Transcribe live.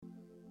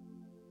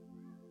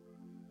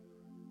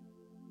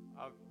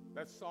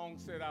That song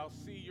said, I'll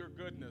see your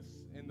goodness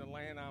in the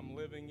land I'm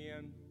living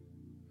in.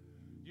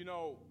 You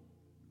know,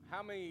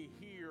 how many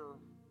here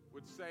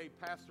would say,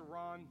 Pastor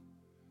Ron,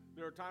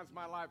 there are times in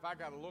my life I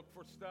got to look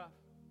for stuff?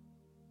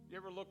 You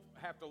ever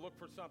have to look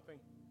for something?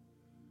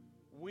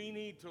 We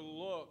need to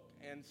look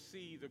and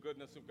see the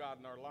goodness of God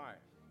in our life.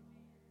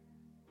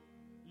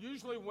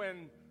 Usually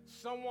when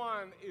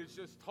someone is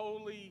just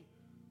totally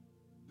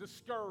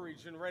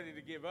discouraged and ready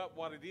to give up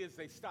what it is,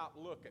 they stop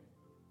looking.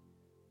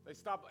 They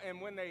stop,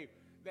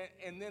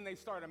 and then they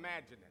start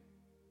imagining.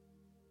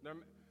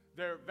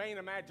 Their vain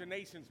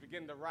imaginations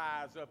begin to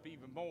rise up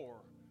even more.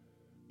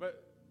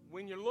 But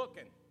when you're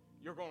looking,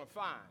 you're going to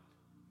find.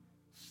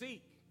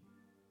 Seek,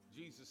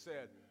 Jesus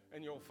said,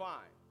 and you'll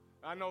find.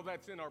 I know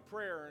that's in our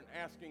prayer and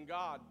asking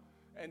God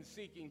and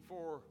seeking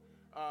for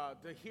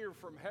to hear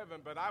from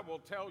heaven, but I will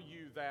tell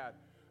you that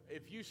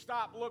if you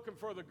stop looking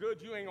for the good,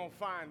 you ain't going to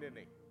find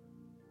any.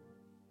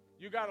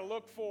 You got to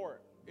look for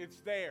it.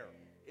 It's there.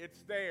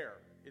 It's there.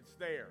 It's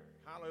there.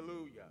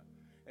 Hallelujah.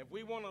 If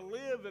we want to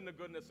live in the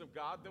goodness of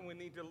God, then we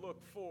need to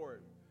look for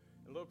it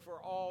and look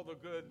for all the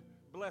good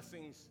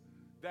blessings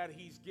that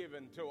He's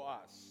given to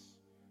us.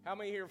 How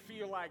many here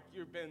feel like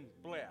you've been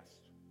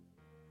blessed?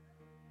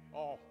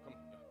 Oh, come on.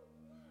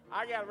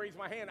 I got to raise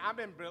my hand. I've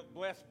been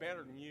blessed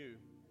better than you.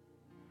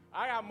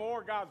 I got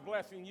more God's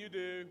blessing than you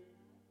do.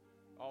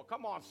 Oh,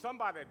 come on,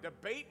 somebody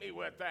debate me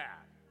with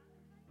that.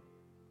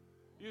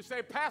 You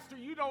say, Pastor,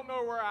 you don't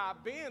know where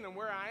I've been and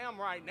where I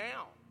am right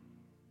now.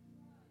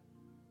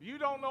 You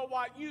don't know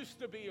what used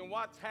to be and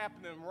what's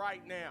happening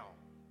right now.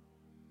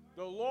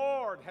 The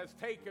Lord has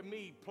taken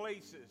me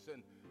places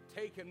and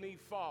taken me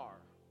far.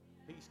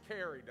 He's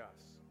carried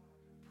us.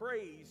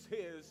 Praise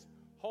His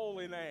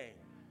holy name.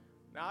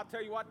 Now, I'll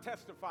tell you what,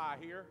 testify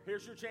here.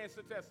 Here's your chance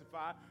to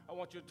testify. I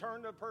want you to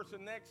turn to the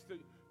person next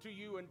to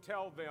you and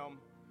tell them,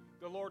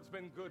 the Lord's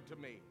been good to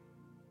me.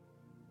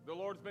 The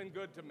Lord's been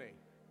good to me.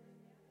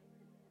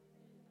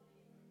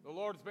 The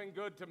Lord's been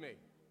good to me.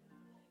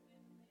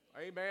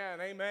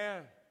 Amen,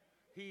 amen.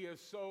 He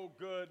is so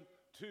good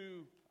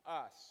to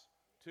us,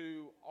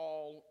 to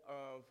all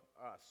of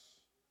us.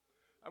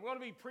 I'm going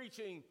to be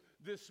preaching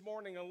this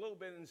morning a little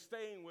bit and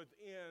staying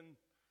within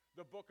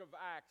the book of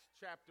Acts,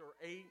 chapter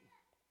 8.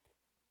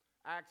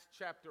 Acts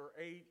chapter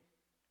 8.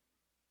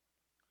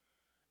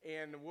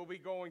 And we'll be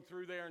going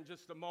through there in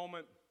just a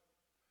moment.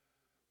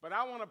 But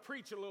I want to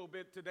preach a little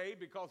bit today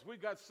because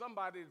we've got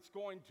somebody that's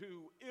going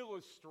to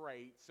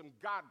illustrate some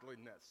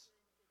godliness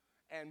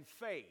and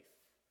faith.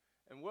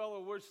 And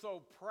Willa, we're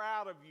so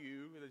proud of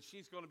you that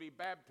she's going to be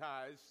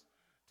baptized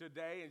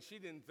today, and she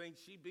didn't think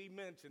she'd be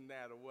mentioned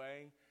that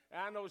way.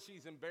 And I know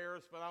she's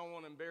embarrassed, but I don't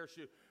want to embarrass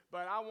you.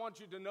 But I want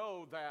you to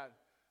know that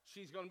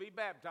she's going to be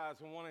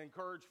baptized. I want to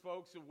encourage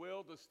folks who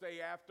will to stay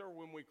after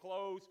when we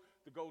close,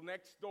 to go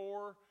next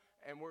door,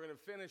 and we're going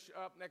to finish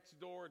up next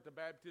door at the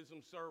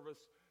baptism service,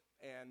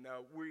 and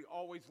we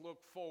always look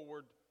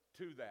forward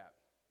to that.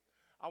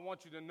 I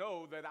want you to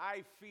know that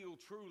I feel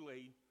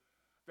truly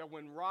that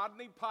when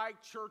Rodney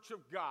Pike Church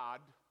of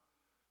God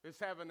is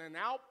having an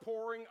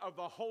outpouring of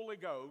the Holy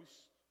Ghost,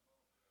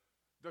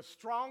 the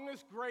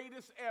strongest,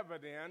 greatest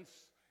evidence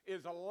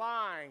is a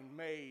line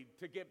made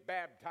to get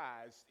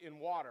baptized in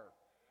water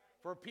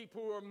for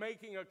people who are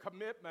making a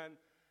commitment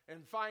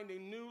and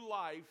finding new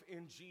life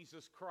in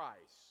Jesus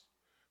Christ.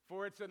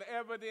 For it's an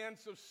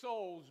evidence of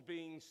souls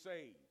being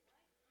saved.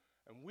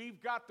 And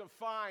we've got to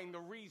find the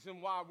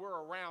reason why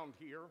we're around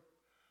here.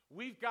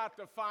 We've got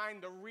to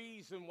find the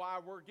reason why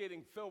we're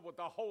getting filled with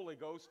the Holy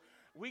Ghost.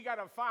 We got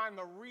to find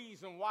the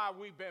reason why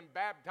we've been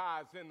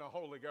baptized in the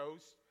Holy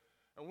Ghost.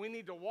 And we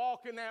need to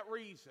walk in that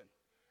reason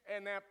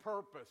and that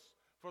purpose.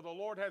 For the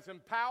Lord has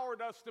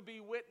empowered us to be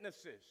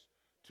witnesses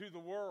to the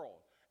world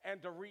and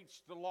to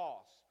reach the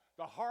lost.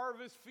 The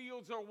harvest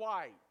fields are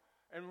white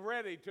and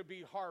ready to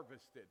be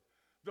harvested.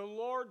 The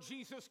Lord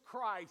Jesus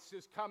Christ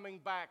is coming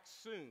back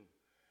soon.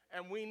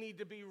 And we need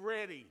to be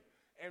ready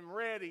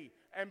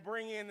and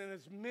bring in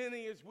as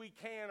many as we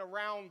can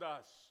around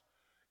us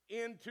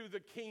into the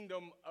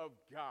kingdom of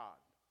God.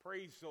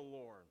 Praise the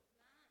Lord.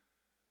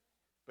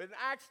 But in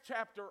Acts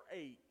chapter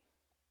 8,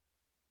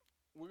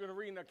 we're going to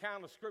read an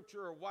account of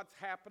Scripture of what's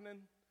happening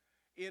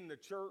in the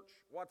church,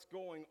 what's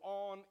going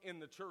on in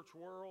the church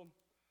world.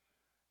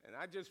 And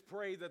I just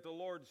pray that the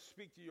Lord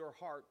speak to your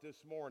heart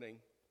this morning.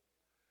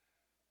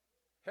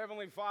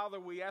 Heavenly Father,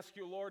 we ask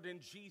you, Lord, in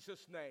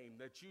Jesus' name,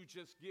 that you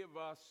just give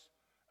us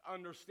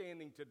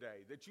understanding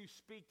today, that you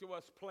speak to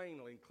us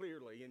plainly and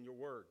clearly in your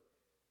word.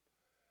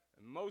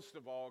 And most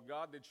of all,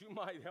 God, that you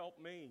might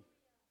help me,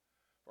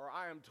 for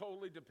I am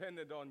totally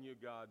dependent on you,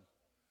 God.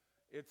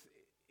 It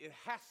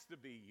has to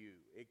be you.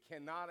 It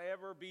cannot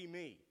ever be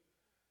me.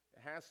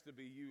 It has to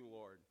be you,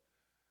 Lord.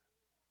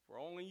 For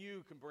only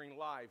you can bring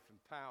life and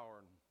power.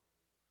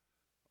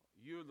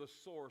 And you're the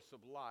source of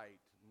light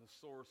and the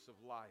source of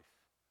life.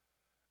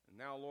 And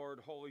now, Lord,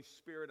 Holy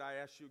Spirit,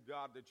 I ask you,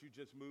 God, that you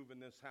just move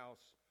in this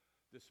house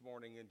this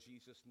morning in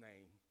Jesus'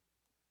 name.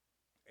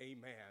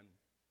 Amen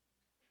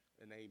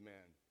and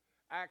amen.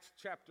 Acts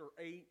chapter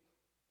 8.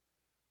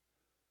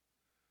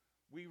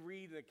 we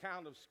read an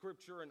account of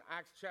Scripture in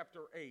Acts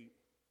chapter 8,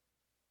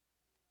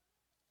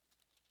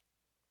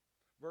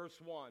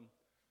 verse 1.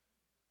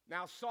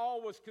 Now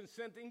Saul was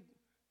consenting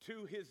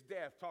to his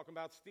death, talking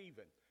about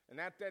Stephen. And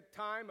at that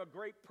time a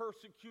great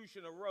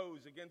persecution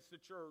arose against the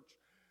church,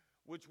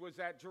 which was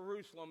at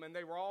Jerusalem, and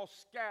they were all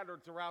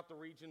scattered throughout the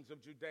regions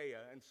of Judea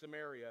and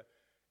Samaria,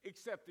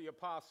 except the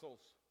apostles.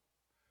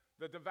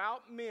 The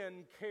devout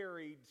men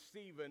carried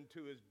Stephen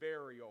to his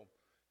burial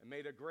and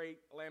made a great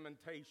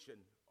lamentation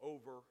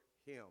over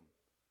him.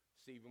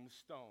 Stephen was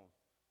stoned,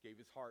 gave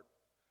his heart,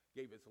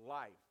 gave his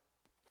life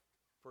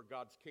for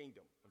God's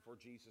kingdom and for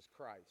Jesus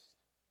Christ.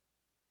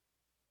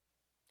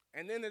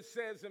 And then it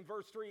says in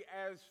verse 3,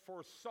 as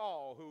for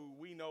Saul, who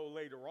we know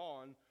later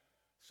on,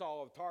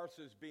 Saul of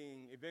Tarsus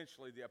being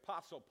eventually the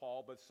Apostle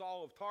Paul, but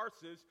Saul of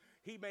Tarsus,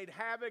 he made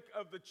havoc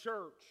of the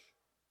church,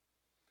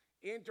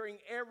 entering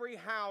every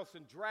house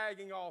and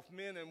dragging off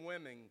men and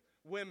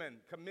women,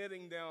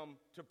 committing them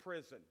to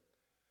prison.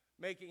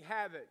 Making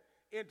havoc,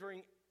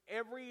 entering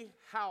every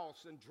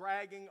house and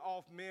dragging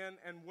off men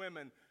and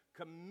women,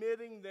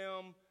 committing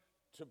them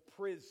to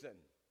prison.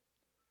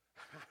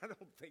 I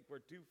don't think we're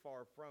too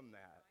far from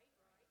that.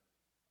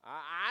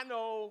 I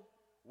know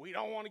we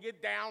don't want to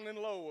get down and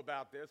low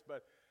about this,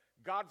 but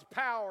God's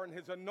power and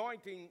his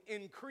anointing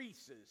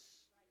increases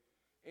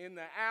in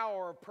the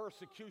hour of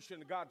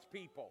persecution of God's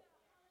people,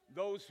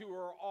 those who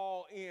are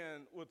all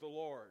in with the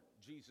Lord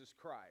Jesus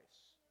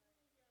Christ,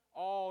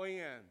 all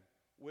in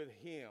with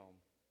him.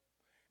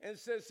 And it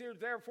says here,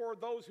 therefore,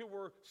 those who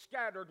were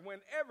scattered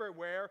went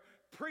everywhere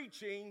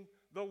preaching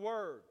the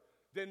word.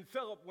 Then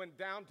Philip went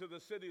down to the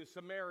city of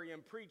Samaria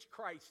and preached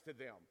Christ to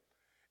them.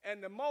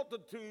 And the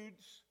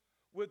multitudes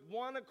with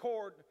one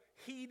accord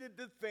heeded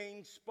the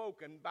things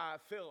spoken by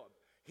Philip,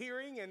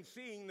 hearing and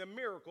seeing the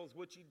miracles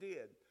which he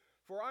did.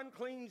 For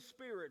unclean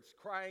spirits,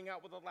 crying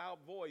out with a loud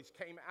voice,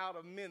 came out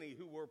of many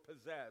who were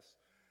possessed,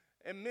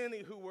 and many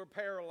who were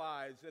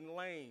paralyzed and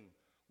lame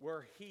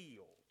were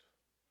healed.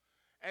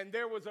 And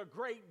there was a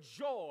great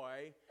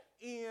joy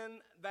in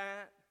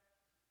that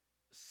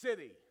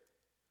city.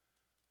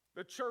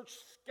 The church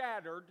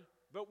scattered,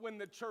 but when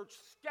the church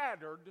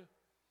scattered,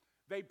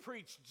 they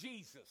preached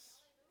Jesus.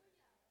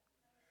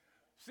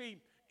 See,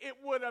 it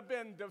would have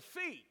been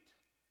defeat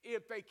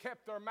if they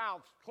kept their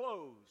mouths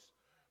closed.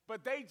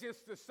 But they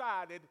just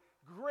decided,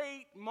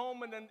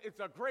 it's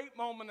a great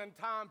moment in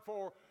time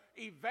for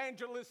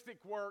evangelistic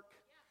work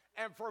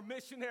and for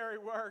missionary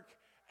work.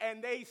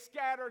 And they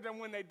scattered, and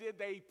when they did,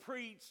 they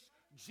preached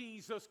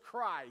Jesus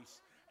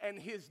Christ and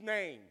his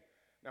name.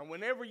 Now,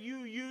 whenever you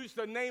use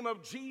the name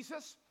of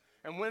Jesus,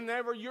 and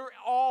whenever you're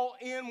all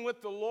in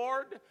with the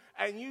Lord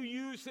and you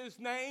use his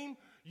name,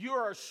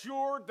 you're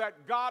assured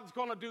that God's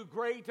going to do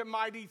great and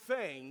mighty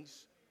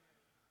things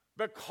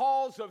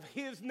because of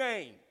his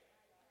name.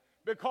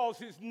 Because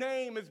his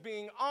name is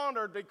being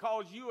honored,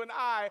 because you and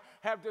I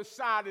have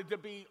decided to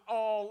be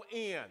all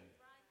in.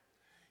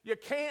 You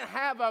can't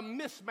have a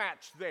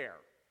mismatch there.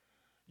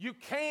 You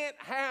can't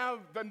have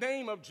the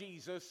name of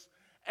Jesus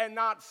and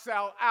not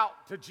sell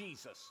out to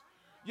Jesus.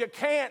 You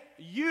can't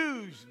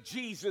use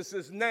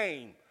Jesus'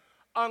 name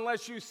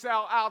unless you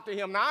sell out to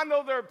him. Now, I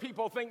know there are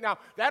people who think, now,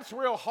 that's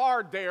real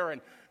hard there,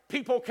 and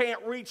people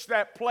can't reach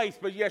that place,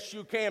 but yes,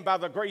 you can by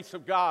the grace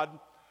of God.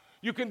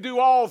 You can do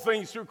all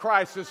things through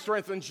Christ that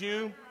strengthens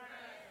you.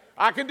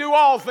 I can do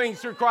all things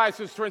through Christ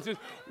that strengthens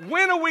you.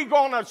 When are we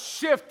going to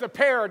shift the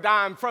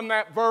paradigm from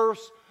that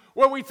verse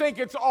where we think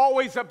it's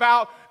always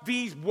about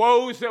these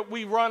woes that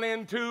we run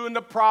into and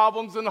the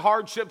problems and the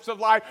hardships of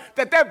life,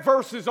 that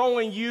verse is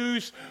only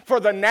used for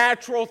the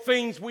natural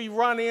things we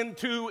run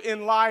into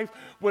in life,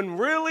 when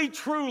really,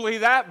 truly,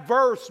 that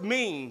verse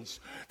means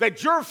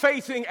that you're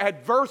facing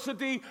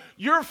adversity,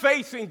 you're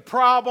facing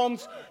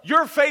problems,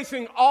 you're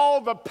facing all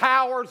the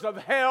powers of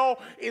hell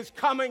is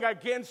coming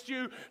against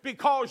you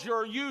because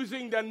you're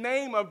using the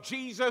name of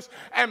Jesus.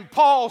 And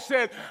Paul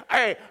said,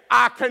 hey,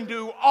 I can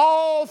do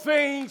all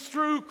things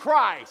through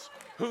Christ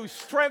who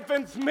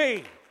strengthens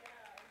me.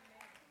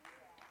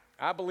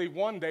 I believe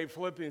one day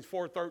Philippians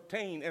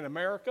 4:13 in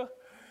America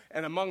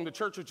and among the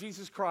Church of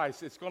Jesus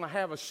Christ, it's going to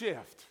have a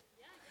shift.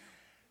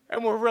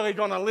 And we're really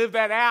going to live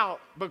that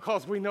out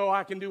because we know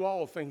I can do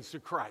all things through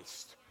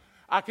Christ.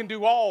 I can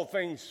do all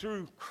things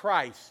through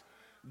Christ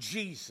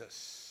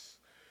Jesus.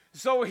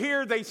 So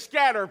here they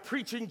scatter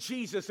preaching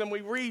Jesus, and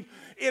we read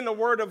in the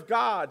Word of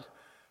God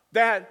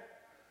that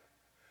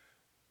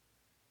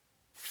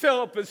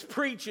Philip is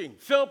preaching.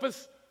 Philip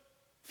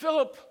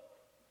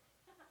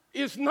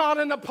is not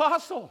an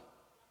apostle.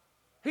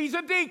 He's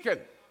a deacon.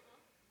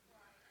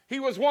 He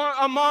was one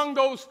among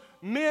those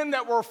men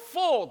that were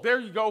full, there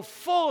you go,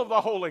 full of the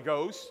Holy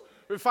Ghost.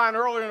 We find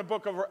earlier in the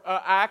book of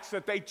Acts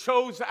that they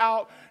chose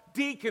out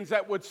deacons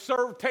that would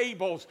serve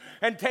tables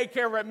and take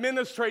care of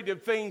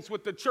administrative things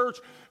with the church,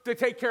 to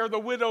take care of the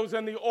widows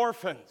and the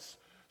orphans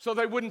so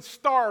they wouldn't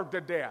starve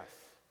to death.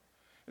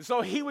 And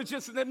so he was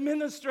just an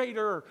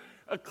administrator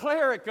a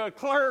cleric,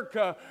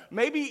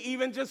 maybe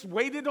even just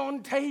waited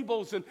on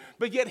tables.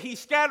 But yet he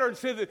scattered and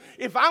said that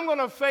if I'm going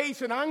to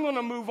face and I'm going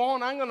to move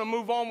on, I'm going to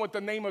move on with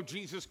the name of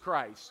Jesus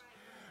Christ.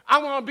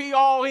 I'm going to be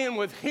all in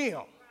with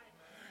him.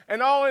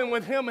 And all in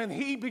with him, and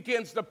he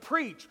begins to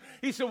preach.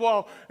 He said,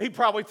 well, he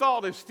probably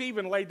thought if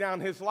Stephen laid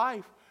down his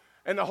life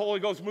and the Holy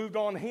Ghost moved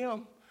on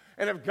him,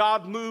 and if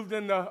God moved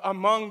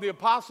among the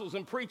apostles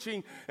and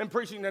preaching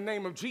the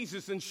name of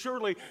Jesus, then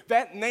surely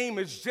that name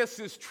is just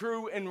as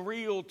true and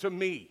real to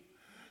me.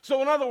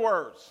 So in other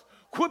words,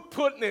 quit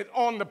putting it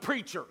on the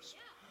preachers.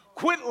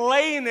 Quit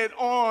laying it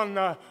on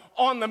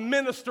the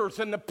ministers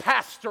and the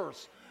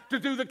pastors to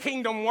do the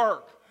kingdom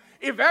work.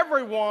 If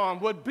everyone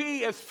would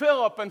be as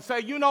Philip and say,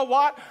 you know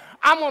what?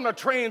 I'm going to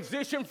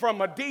transition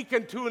from a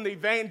deacon to an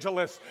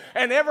evangelist.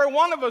 And every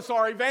one of us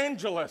are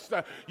evangelists.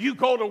 You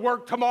go to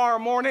work tomorrow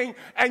morning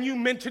and you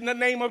mention the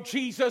name of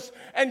Jesus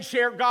and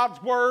share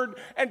God's word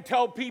and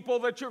tell people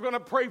that you're going to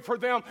pray for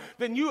them.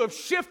 Then you have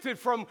shifted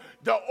from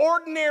the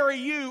ordinary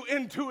you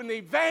into an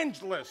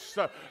evangelist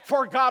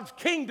for God's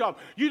kingdom.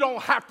 You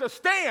don't have to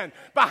stand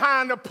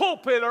behind a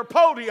pulpit or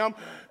podium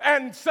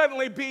and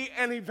suddenly be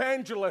an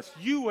evangelist.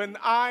 You and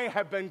I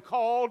have been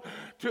called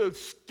to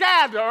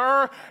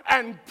scatter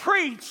and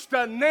preach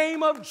the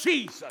name of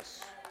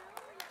Jesus.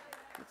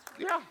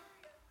 Yeah.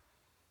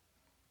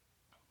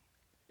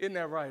 Isn't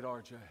that right,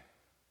 RJ?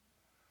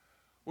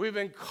 We've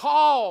been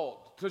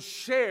called to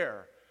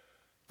share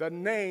the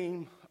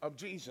name of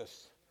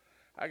Jesus.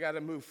 I got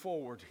to move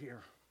forward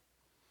here.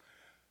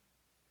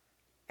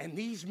 And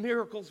these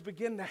miracles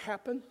begin to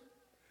happen.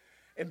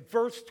 In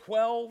verse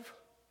 12,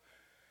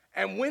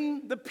 and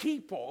when the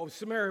people of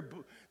Samaria,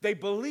 they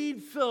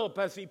believed Philip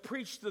as he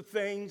preached the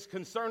things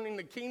concerning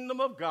the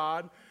kingdom of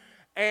God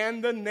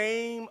and the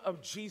name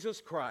of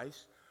Jesus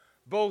Christ,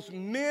 both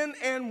men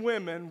and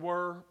women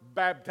were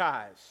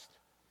baptized.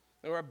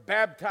 They were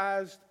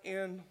baptized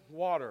in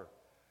water.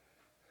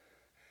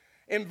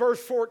 In verse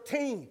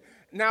 14,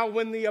 now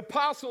when the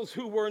apostles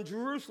who were in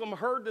Jerusalem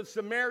heard that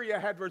Samaria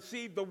had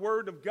received the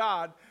word of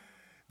God,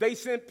 they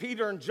sent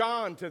Peter and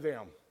John to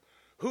them,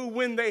 who,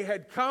 when they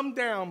had come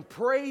down,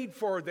 prayed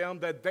for them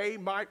that they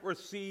might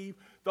receive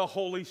the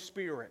Holy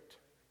Spirit.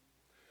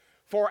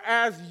 For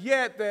as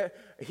yet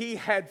he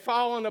had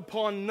fallen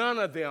upon none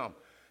of them.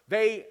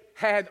 They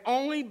had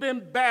only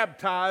been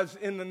baptized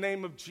in the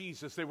name of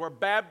Jesus. They were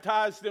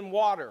baptized in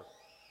water.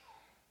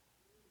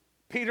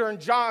 Peter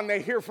and John,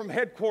 they hear from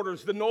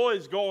headquarters the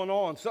noise going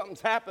on. Something's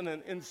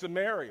happening in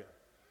Samaria.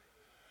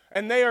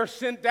 And they are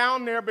sent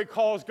down there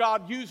because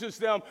God uses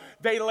them.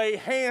 They lay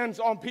hands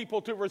on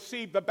people to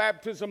receive the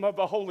baptism of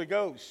the Holy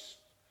Ghost.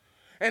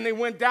 And they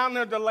went down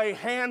there to lay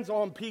hands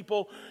on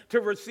people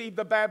to receive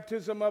the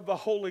baptism of the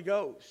Holy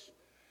Ghost.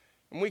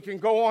 And we can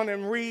go on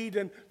and read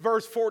in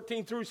verse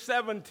 14 through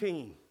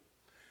 17.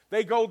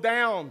 They go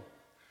down,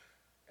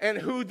 and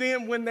who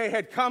then, when they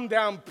had come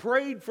down,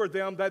 prayed for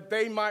them that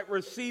they might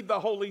receive the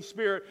Holy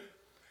Spirit.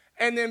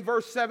 And then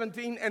verse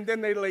 17, and then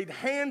they laid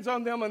hands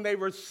on them and they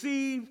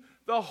received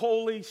the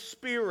Holy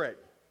Spirit.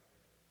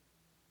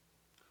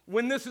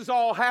 When this is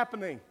all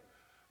happening,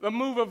 the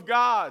move of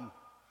God,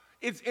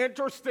 it's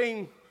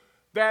interesting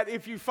that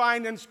if you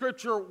find in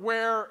Scripture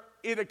where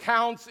it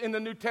accounts in the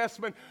New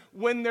Testament,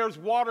 when there's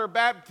water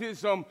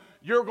baptism,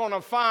 you're going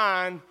to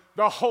find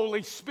the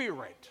Holy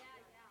Spirit.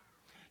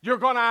 You're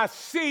going to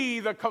see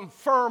the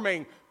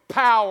confirming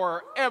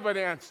power,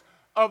 evidence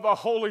of the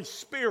Holy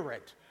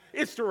Spirit.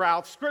 It's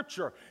throughout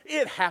Scripture.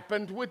 It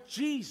happened with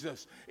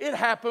Jesus. It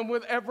happened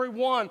with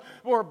everyone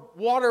who were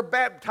water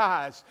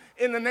baptized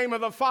in the name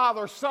of the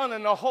Father, Son,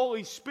 and the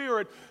Holy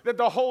Spirit, that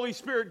the Holy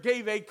Spirit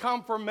gave a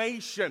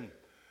confirmation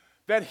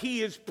that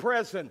He is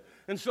present.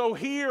 And so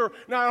here,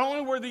 not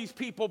only were these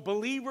people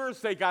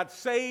believers, they got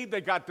saved,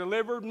 they got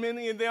delivered,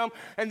 many of them,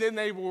 and then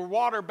they were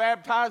water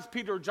baptized.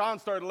 Peter and John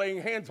started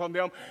laying hands on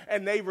them,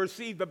 and they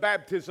received the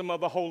baptism of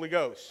the Holy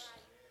Ghost.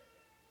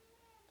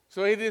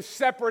 So it is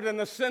separate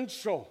and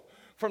essential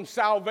from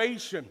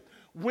salvation.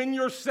 When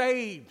you're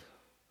saved,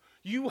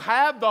 you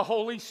have the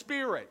Holy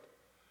Spirit.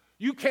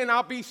 You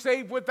cannot be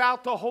saved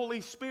without the Holy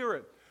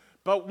Spirit.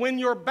 But when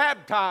you're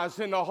baptized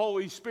in the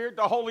Holy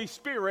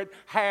Spirit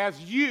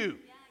has you.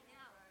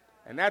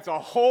 And that's a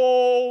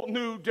whole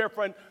new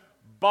different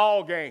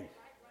ball game.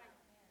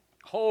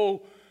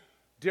 Whole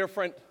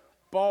different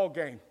ball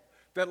game.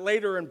 That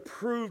later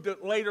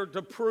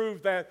to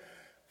prove that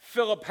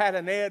Philip had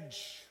an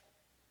edge.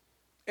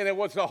 And it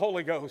was the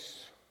Holy Ghost.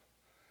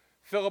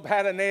 Philip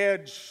had an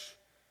edge.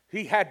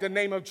 He had the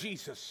name of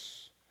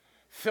Jesus.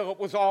 Philip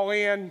was all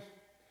in,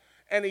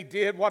 and he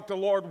did what the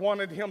Lord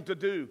wanted him to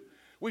do.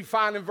 We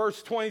find in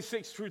verse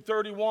 26 through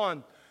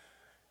 31,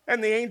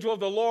 and the angel of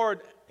the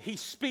Lord, he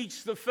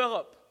speaks to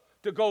Philip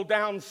to go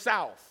down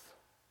south.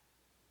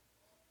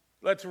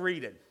 Let's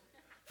read it.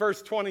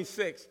 Verse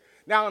 26.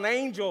 Now an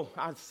angel,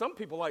 some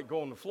people like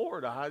going to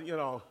Florida,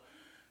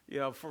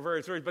 for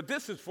various reasons. But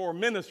this is for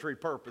ministry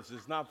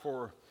purposes, not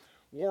for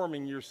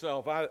warming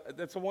yourself.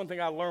 That's the one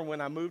thing I learned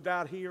when I moved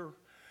out here.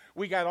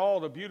 We got all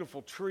the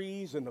beautiful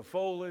trees and the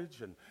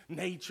foliage and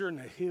nature and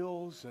the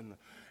hills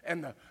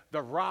and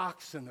the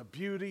rocks and the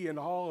beauty and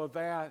all of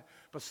that.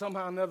 But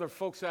somehow or another,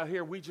 folks out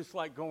here, we just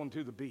like going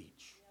to the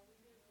beach.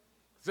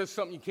 It's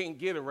something you can't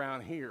get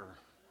around here,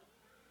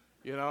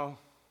 you know.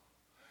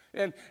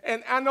 And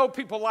I know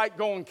people like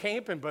going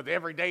camping, but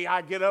every day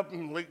I get up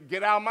and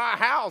get out of my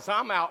house,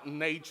 I'm out in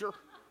nature.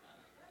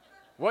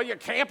 What are you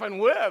camping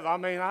with? I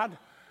mean,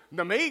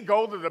 to me,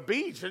 go to the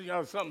beach, you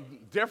know, something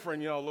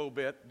different, you know, a little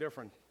bit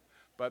different.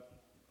 But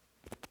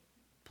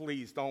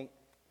please don't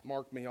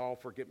mark me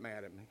off or get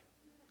mad at me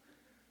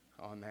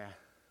on that.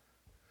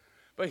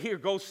 But here,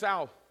 go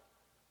south.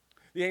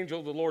 The angel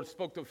of the Lord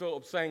spoke to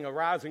Philip, saying,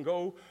 arise and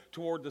go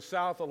toward the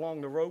south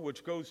along the road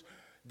which goes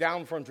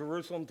down from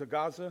Jerusalem to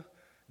Gaza.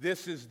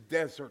 This is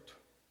desert.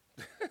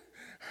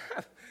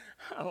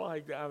 I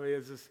like that. I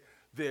mean,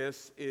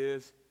 this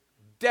is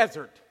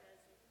desert.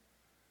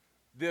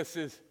 This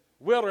is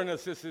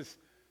wilderness. This is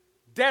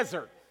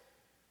desert.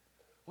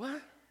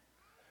 What?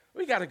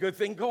 We got a good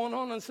thing going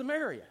on in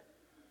Samaria.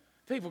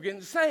 People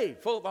getting saved,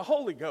 full of the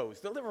Holy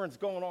Ghost, deliverance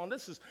going on.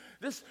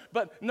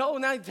 But no,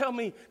 now you tell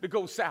me to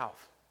go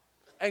south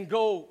and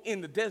go in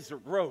the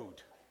desert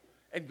road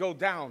and go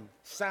down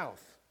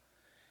south.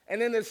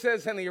 And then it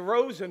says, and he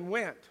arose and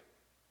went.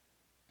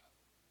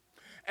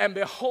 And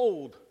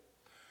behold,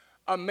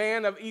 a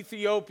man of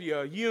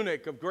Ethiopia, a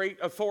eunuch of great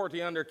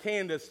authority under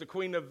Candace, the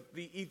queen of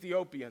the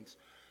Ethiopians,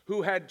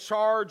 who had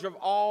charge of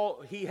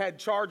all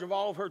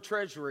of her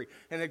treasury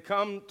and had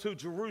come to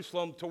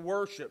Jerusalem to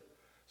worship.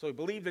 So he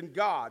believed in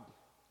God.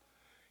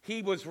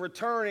 He was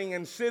returning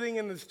and sitting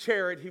in his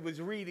chariot. He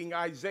was reading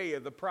Isaiah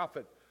the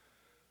prophet.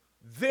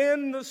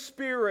 Then the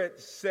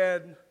Spirit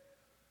said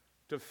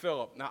to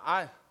Philip. Now,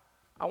 I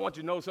want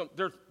you to know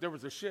something. There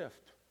was a shift.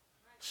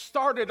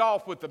 Started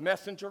off with the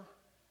messenger.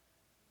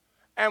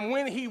 And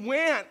when he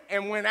went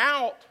and went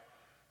out,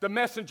 the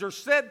messenger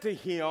said to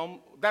him,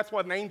 that's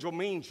what an angel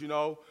means, you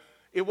know.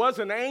 It was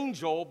an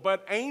angel,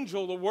 but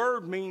angel, the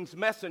word means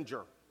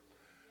messenger.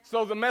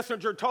 So the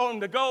messenger told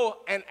him to go,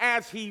 and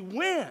as he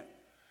went,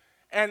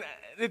 and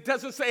it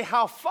doesn't say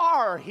how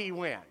far he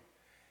went.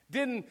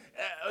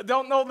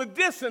 Don't know the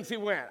distance he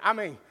went. I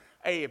mean,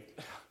 hey, if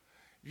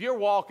you're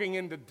walking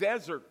in the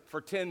desert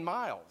for 10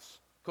 miles,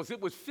 because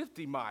it was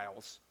 50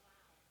 miles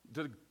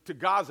to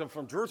Gaza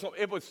from Jerusalem,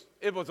 it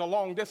was a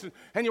long distance,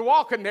 and you're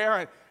walking there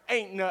and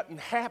ain't nothing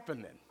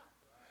happening.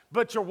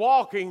 But you're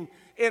walking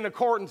in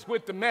accordance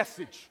with the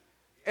message.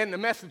 And the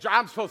message,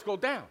 I'm supposed to go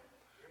down.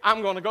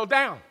 I'm going to go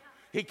down.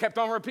 He kept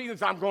on repeating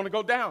this, I'm going to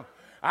go down.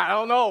 I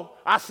don't know.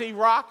 I see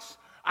rocks.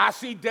 I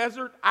see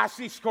desert. I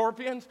see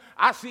scorpions.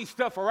 I see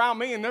stuff around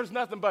me, and there's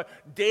nothing but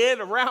dead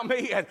around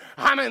me, and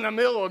I'm in the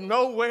middle of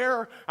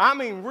nowhere. I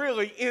mean,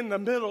 really in the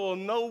middle of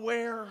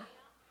nowhere.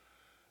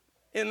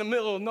 In the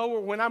middle of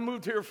nowhere. When I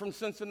moved here from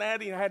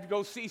Cincinnati and I had to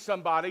go see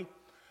somebody,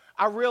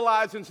 I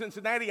realized in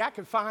Cincinnati I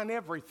could find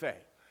everything.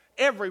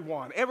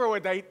 Everyone,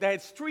 everywhere. They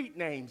had street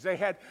names.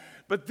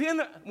 But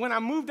then when I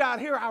moved out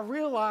here, I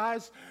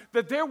realized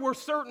that there were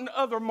certain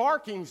other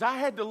markings I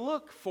had to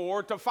look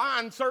for to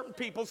find certain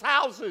people's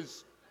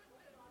houses.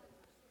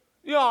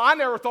 You know, I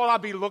never thought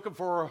I'd be looking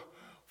for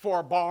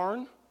a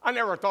barn. I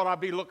never thought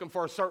I'd be looking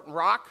for a certain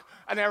rock.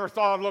 I never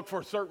thought I'd look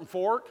for a certain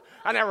fork.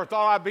 I never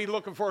thought I'd be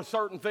looking for a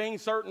certain thing,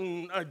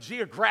 certain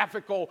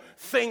geographical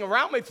thing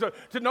around me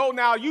to know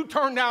now you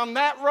turn down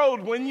that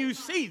road when you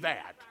see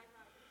that.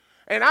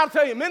 And I'll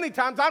tell you, many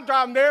times I'm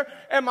driving there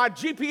and my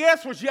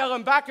GPS was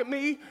yelling back at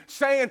me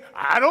saying,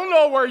 I don't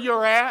know where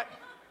you're at.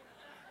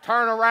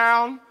 Turn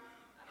around.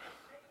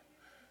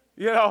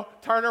 You know,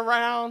 turn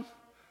around,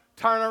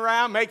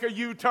 make a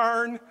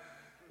U-turn.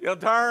 You'll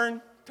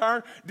turn.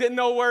 Didn't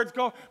know where it's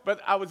going. But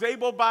I was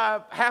able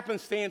by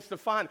happenstance to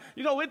find it.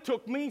 You know, it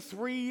took me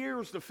 3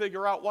 years to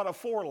figure out what a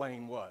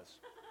 4-lane was.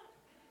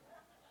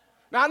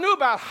 Now, I knew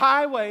about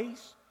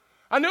highways.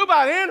 I knew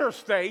about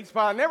interstates,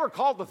 but I never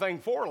called the thing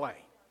 4-lane.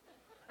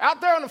 Out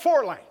there on the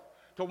 4-lane.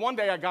 Till one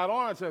day I got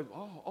on and said,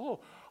 oh,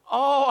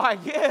 I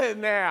get it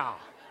now.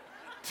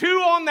 2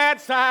 on that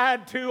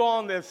side, 2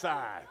 on this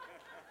side.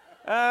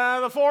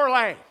 The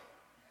 4-lane.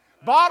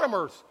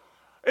 Bottomers.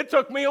 It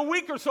took me a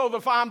week or so to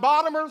find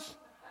Bottomers.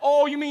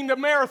 Oh, you mean the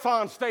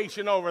marathon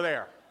station over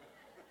there.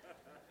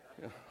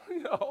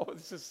 You know,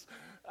 it's just,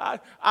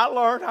 I've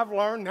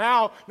learned.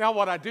 Now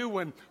what I do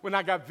when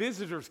I got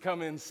visitors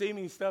come in and see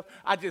me and stuff,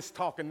 I just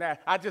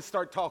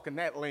start talking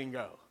that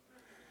lingo.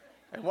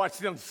 And watch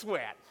them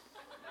sweat.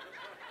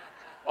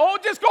 Oh,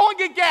 just go and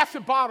get gas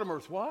at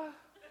Bottomers. What?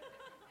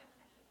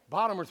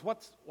 Bottomers,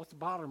 what's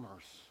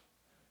Bottomers?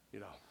 You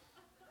know.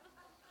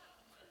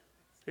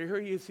 Here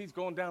he is, he's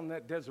going down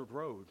that desert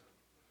road.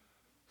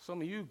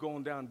 Some of you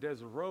going down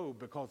desert road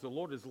because the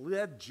Lord has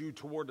led you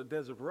toward the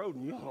desert road,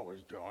 and you know where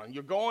he's going.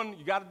 You're going,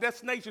 you got a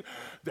destination.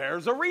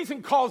 There's a reason,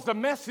 because the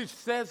message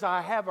says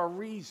I have a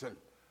reason. And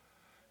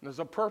there's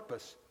a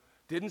purpose.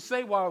 Didn't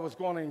say why I was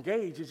going to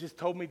engage, it just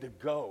told me to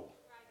go.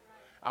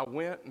 I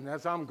went, and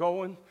as I'm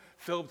going,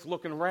 Philip's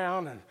looking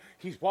around, and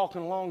he's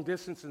walking a long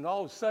distance, and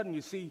all of a sudden,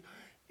 you see,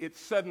 it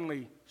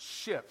suddenly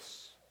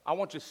shifts. I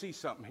want you to see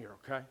something here,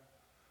 okay?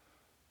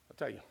 I'll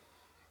tell you.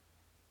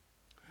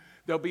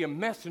 There'll be a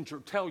messenger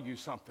tell you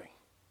something.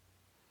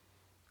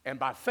 And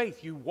by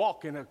faith, you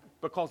walk in it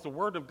because the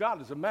Word of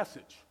God is a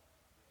message.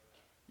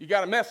 You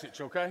got a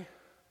message, okay?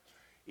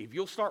 If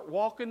you'll start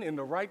walking in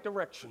the right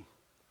direction,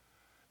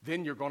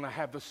 then you're going to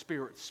have the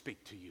Spirit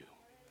speak to you.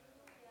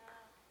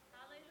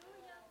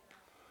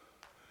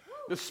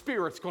 The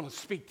Spirit's going to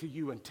speak to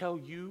you and tell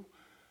you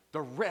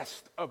the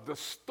rest of the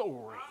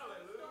story.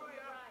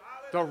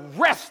 The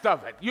rest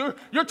of it.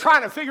 You're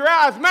trying to figure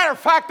out. As a matter of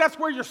fact, that's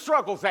where your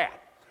struggle's at.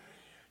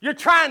 You're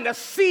trying to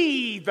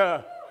see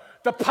the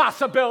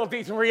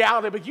possibilities and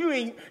reality, but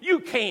you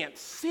can't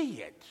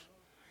see it.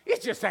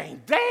 It just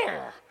ain't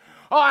there.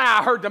 Oh,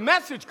 I heard the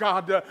message,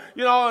 God,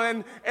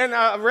 and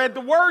I read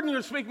the word, and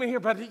you're speaking here,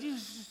 but it's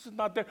just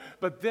not there.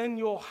 But then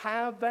you'll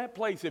have that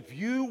place. If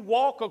you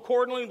walk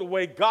accordingly the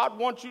way God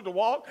wants you to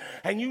walk,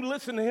 and you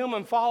listen to Him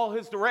and follow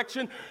His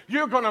direction,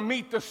 you're going to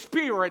meet the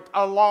Spirit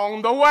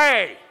along the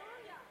way.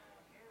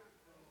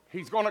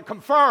 He's going to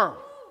confirm.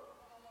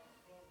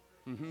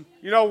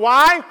 You know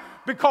why?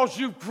 Because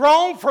you've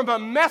grown from a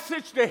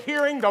message to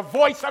hearing the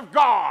voice of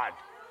God.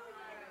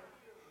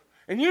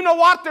 And you know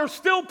what? There's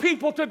still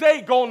people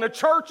today going to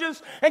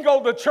churches and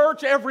go to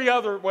church every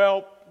other,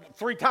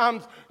 3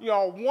 times,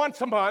 once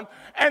a month,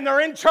 and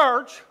they're in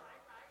church.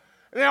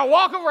 And they'll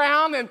walk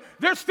around and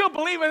they're still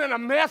believing in a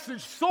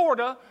message, sort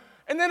of.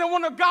 And then they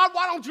wonder, God,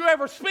 why don't you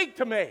ever speak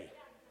to me?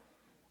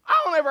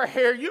 I don't ever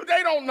hear you.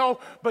 They don't know.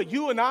 But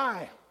you and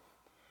I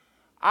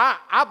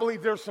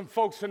believe there's some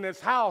folks in this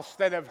house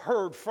that have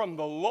heard from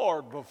the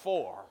Lord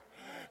before.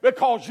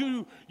 Because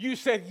you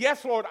said,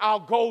 yes, Lord, I'll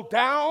go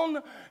down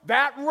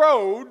that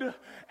road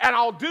and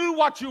I'll do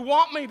what you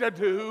want me to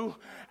do.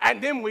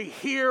 And then we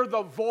hear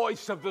the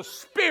voice of the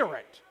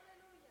Spirit.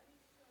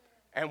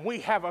 And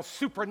we have a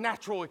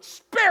supernatural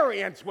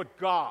experience with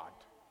God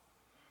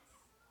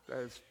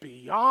that's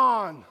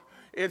beyond.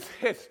 It's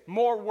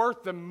more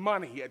worth than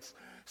money. It's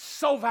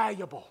so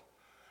valuable.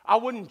 I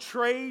wouldn't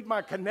trade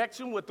my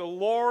connection with the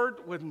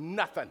Lord with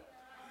nothing.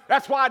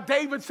 That's why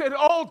David said,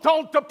 oh,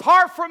 don't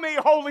depart from me,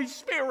 Holy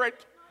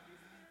Spirit.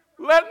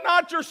 Let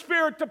not your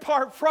spirit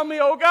depart from me,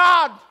 oh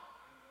God.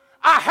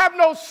 I have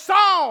no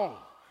song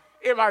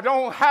if I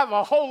don't have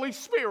a Holy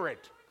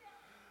Spirit.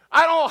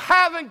 I don't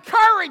have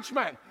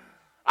encouragement.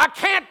 I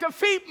can't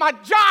defeat my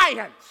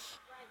giants.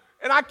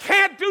 And I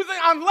can't do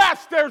that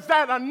unless there's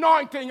that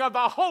anointing of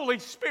the Holy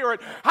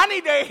Spirit. I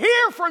need to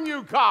hear from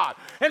you, God.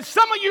 And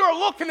some of you are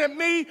looking at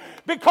me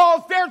because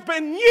there's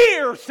been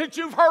years since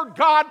you've heard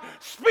God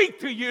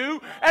speak to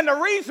you. And the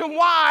reason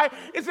why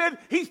is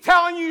that He's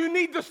telling you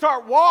need to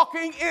start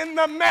walking in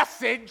the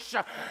message,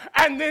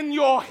 and then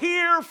you'll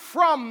hear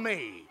from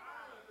me.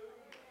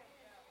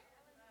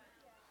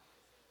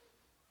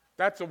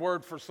 That's a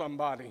word for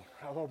somebody.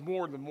 Oh,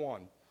 more than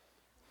one.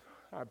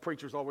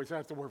 Preachers always say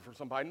that's a word for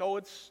somebody.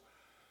 No,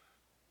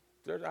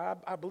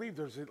 I believe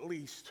there's at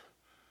least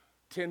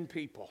 10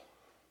 people.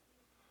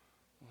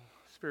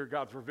 Spirit of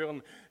God's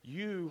revealing.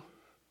 You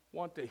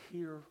want to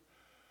hear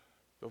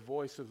the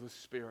voice of the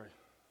Spirit.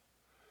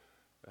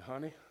 But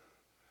honey,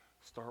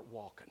 start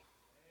walking.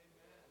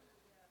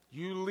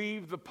 You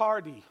leave the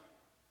party.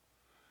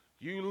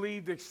 You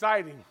leave the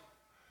exciting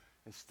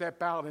and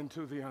step out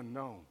into the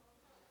unknown.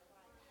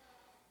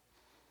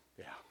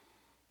 Yeah.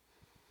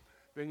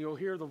 Then you'll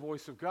hear the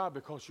voice of God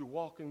because you're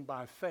walking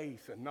by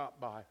faith and not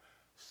by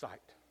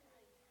sight.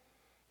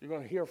 You're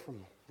going to hear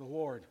from the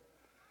Lord.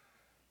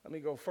 Let me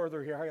go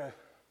further here.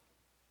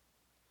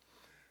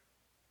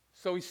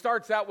 So he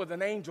starts out with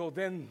an angel,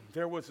 then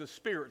there was a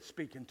spirit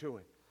speaking to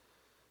him.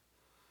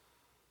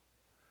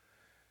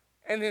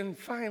 And then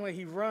finally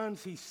he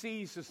runs, he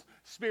sees the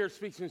Spirit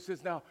speaks to him and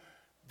says, now,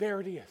 there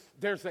it is.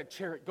 There's that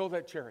chariot. Go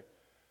that chariot.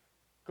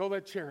 Go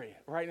that chariot.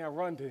 Right now,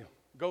 run to him.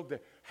 Go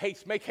there.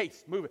 Haste, make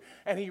haste, move it.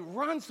 And he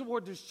runs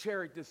toward this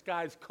chariot. This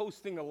guy's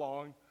coasting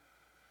along.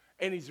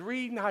 And he's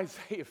reading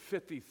Isaiah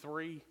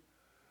 53.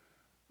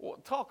 Well,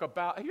 talk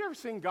about, have you ever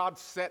seen God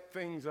set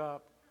things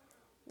up?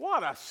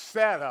 What a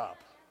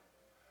setup.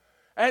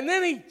 And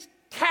then he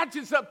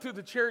catches up to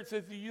the chariot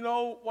and says, do you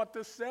know what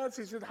this says?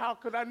 He said, how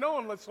could I know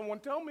unless someone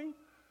tell me?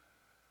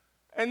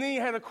 And then he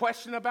had a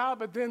question about it,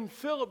 but then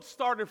Philip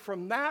started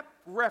from that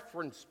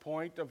reference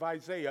point of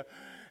Isaiah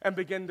and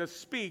began to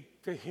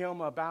speak to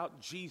him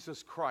about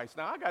Jesus Christ.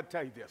 Now, I got to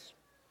tell you this.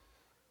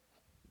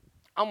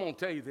 I'm going to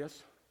tell you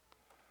this.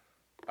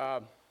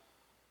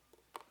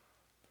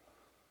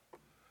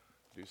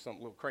 Do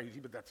something a little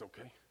crazy, but that's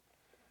okay.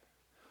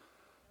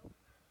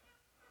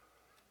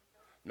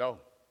 No.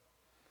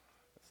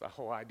 That's the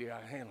whole idea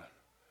I handle.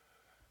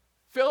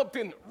 Philip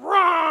didn't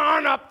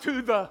run up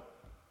to the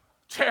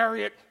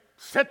chariot,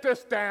 sit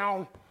this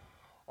down.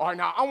 All right,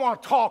 now I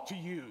want to talk to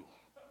you.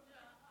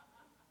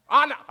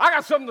 I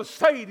got something to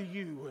say to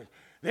you. And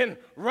then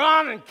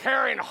run and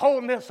carry and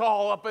holding this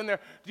all up in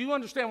there. Do you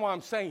understand what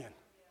I'm saying?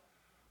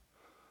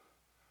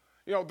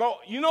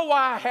 You know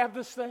why I have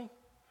this thing?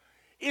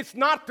 It's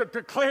not to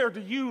declare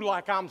to you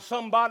like I'm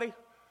somebody.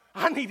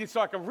 I need it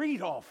so I can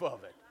read off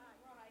of it.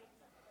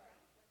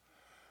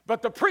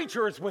 But the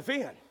preacher is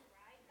within.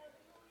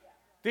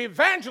 The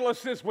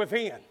evangelist is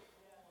within.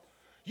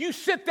 You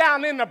sit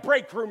down in the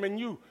break room and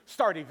you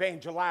start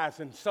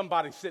evangelizing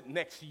somebody sitting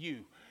next to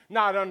you,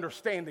 not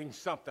understanding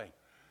something.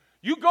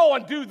 You go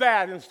and do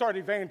that and start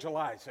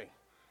evangelizing.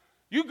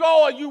 You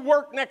go and you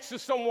work next to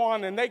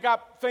someone and they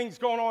got things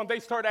going on. They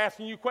start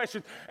asking you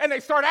questions. And they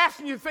start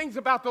asking you things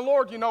about the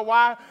Lord. You know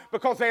why?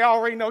 Because they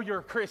already know you're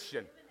a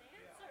Christian.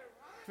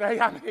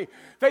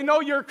 They know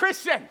you're a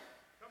Christian.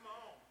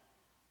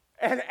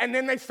 And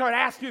then they start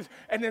asking you.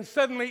 And then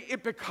suddenly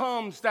it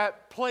becomes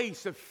that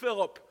place of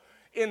Philip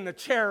in the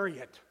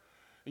chariot.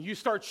 And you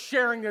start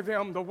sharing to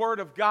them the word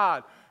of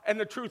God and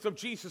the truth of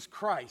Jesus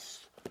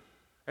Christ.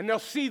 And they'll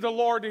see the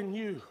Lord in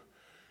you.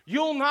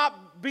 You'll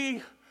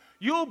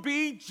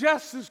be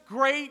just as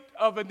great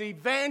of an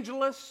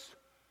evangelist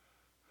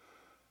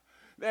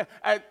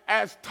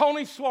as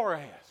Tony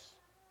Suarez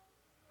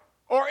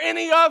or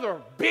any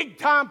other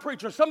big-time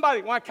preacher.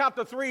 Somebody, when I count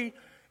to three,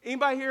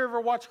 anybody here ever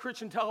watch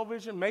Christian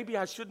television? Maybe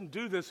I shouldn't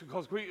do this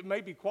because it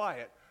may be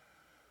quiet.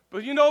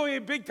 But you know any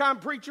big-time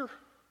preacher?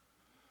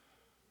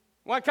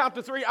 When I count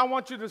to three, I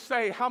want you to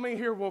say, how many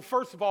here will,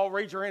 first of all,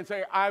 raise your hand and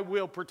say, I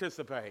will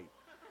participate.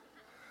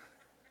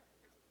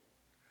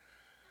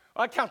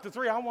 When I count to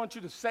three, I want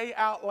you to say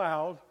out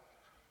loud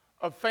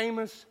a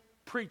famous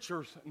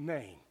preacher's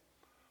name.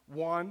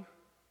 1,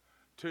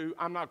 2,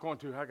 I'm not going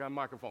to, I got a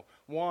microphone.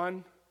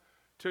 1,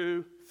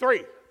 2,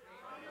 3.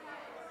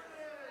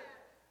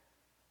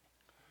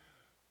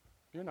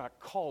 You're not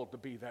called to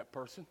be that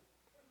person.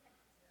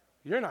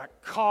 You're not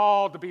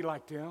called to be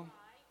like them.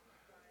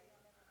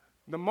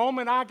 The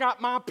moment I got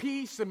my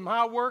peace and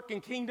my work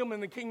and kingdom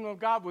in the kingdom of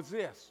God was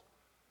this.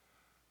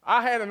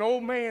 I had an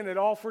old man that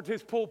offered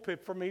his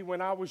pulpit for me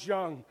when I was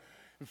young.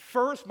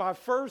 My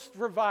first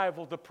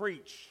revival to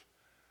preach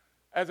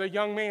as a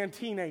young man,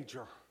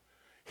 teenager.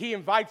 He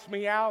invites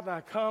me out and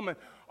I come, and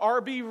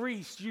R.B.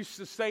 Reese used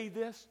to say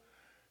this.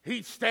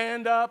 He'd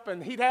stand up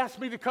and he'd ask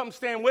me to come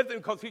stand with him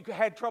because he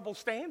had trouble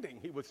standing.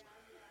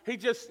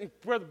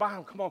 Brother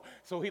Byron, come on.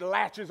 So he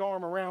latched his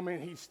arm around me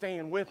and he'd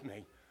stand with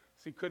me.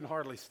 So he couldn't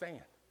hardly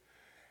stand.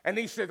 And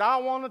he said, I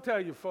want to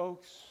tell you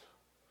folks,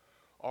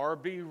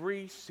 R.B.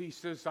 Reese, he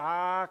says,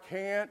 I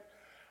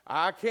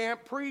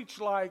can't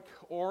preach like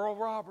Oral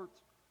Roberts.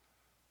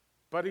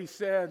 But he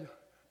said,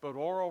 but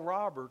Oral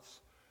Roberts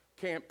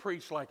can't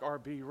preach like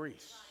R.B.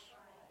 Reese.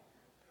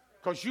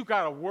 Because you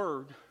got a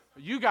word,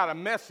 you got a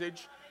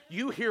message,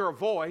 you hear a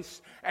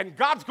voice, and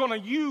God's going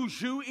to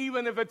use you,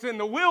 even if it's in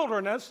the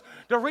wilderness,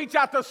 to reach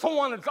out to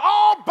someone that's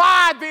all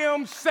by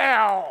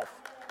themselves.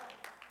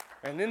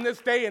 And in this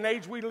day and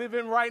age we live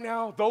in right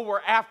now, though we're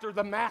after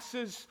the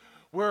masses,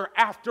 we're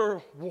after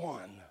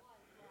one.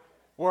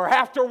 We're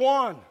after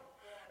one.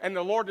 And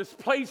the Lord is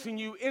placing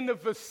you in the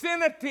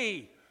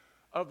vicinity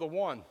of the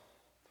one.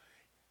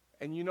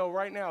 And you know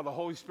right now the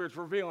Holy Spirit's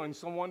revealing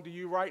someone to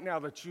you right now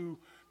that you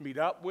meet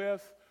up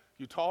with,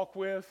 you talk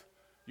with,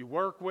 you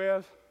work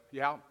with.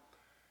 Yeah,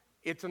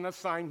 it's an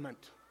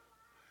assignment.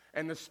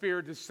 And the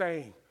Spirit is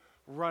saying,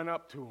 run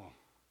up to them.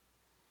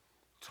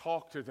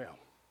 Talk to them.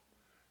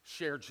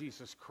 Share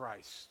Jesus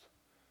Christ.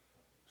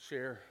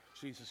 Share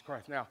Jesus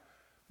Christ. Now,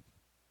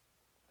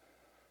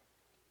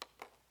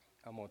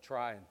 I'm going to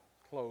try and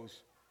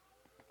close.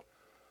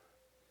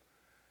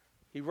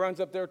 He runs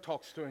up there,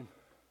 talks to him.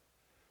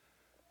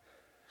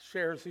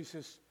 Shares, he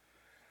says,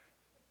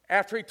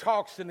 after he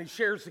talks and he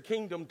shares the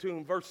kingdom to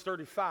him, verse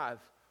 35.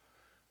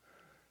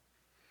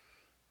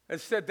 It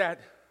said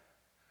that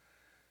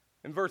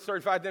in verse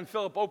 35, then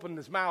Philip opened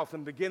his mouth,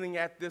 and beginning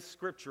at this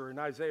scripture in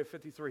Isaiah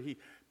 53, he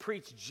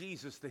preached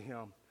Jesus to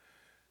him.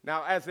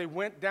 Now, as they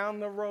went down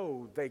the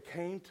road, they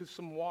came to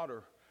some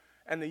water,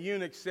 and the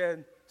eunuch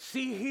said,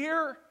 see,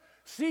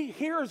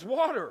 here's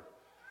water.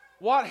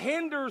 What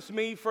hinders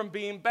me from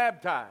being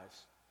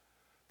baptized?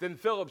 Then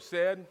Philip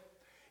said,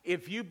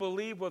 if you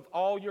believe with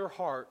all your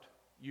heart,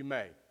 you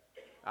may.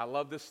 I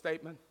love this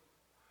statement.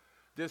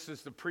 This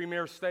is the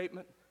premier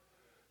statement.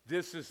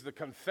 This is the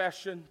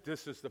confession.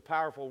 This is the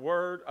powerful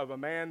word of a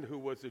man who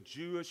was a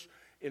Jewish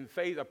in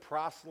faith, a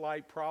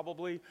proselyte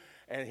probably.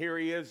 And here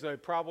he is,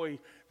 probably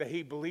that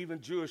he believed in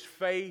Jewish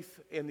faith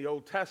in the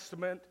Old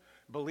Testament,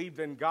 believed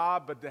in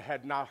God, but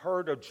had not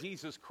heard of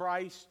Jesus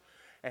Christ.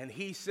 And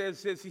he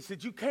says this, he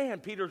said, you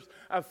can.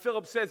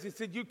 Philip says, he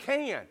said, you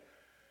can.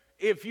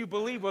 If you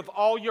believe with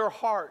all your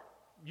heart,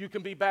 you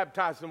can be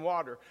baptized in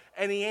water.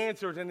 And he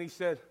answered and he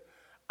said,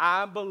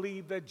 I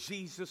believe that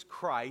Jesus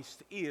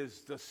Christ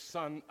is the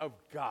Son of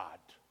God.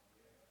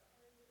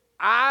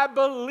 I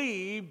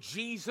believe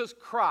Jesus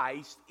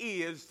Christ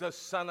is the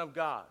Son of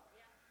God.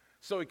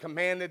 So he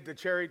commanded the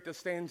chariot to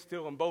stand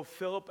still, and both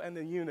Philip and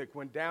the eunuch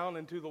went down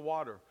into the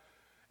water,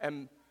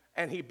 and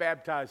he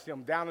baptized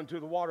them. Down into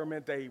the water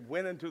meant they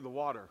went into the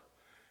water.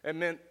 It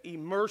meant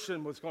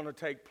immersion was going to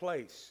take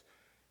place.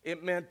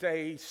 It meant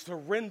a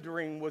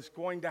surrendering was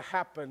going to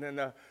happen,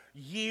 and a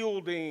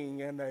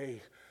yielding, and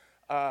a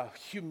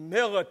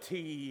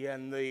humility,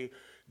 and the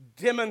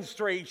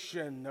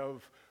demonstration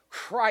of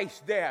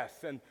Christ's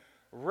death and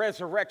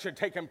resurrection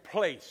taking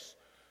place.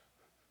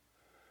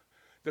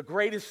 The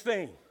greatest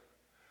thing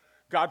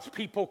God's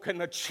people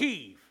can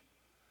achieve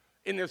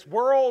in this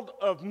world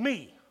of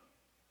me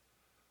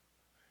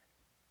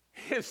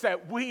is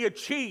that we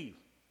achieve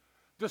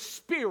the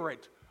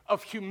spirit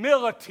of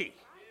humility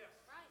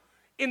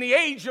in the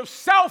age of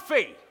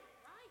selfie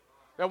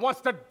that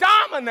wants to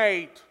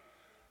dominate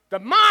the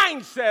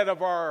mindset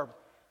of our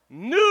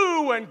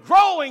new and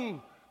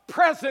growing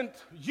present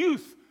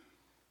youth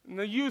and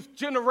the youth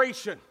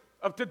generation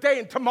of today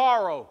and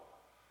tomorrow.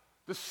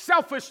 The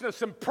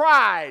selfishness and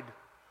pride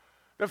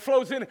that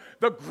flows in.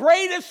 The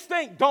greatest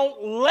thing,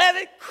 don't let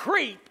it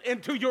creep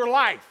into your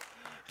life.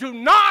 Do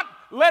not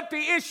let the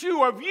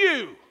issue of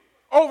you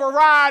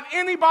override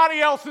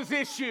anybody else's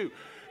issue.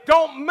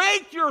 Don't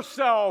make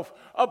yourself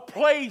a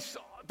place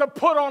to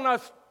put on a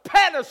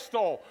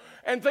pedestal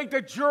and think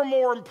that you're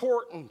more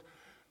important.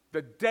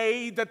 The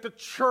day that the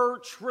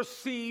church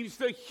receives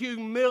the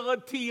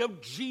humility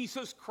of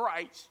Jesus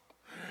Christ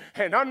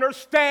and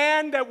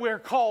understand that we're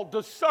called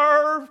to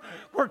serve,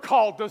 we're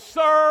called to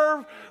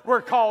serve,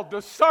 we're called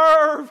to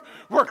serve,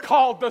 we're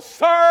called to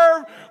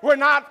serve. We're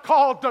not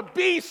called to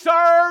be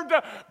served,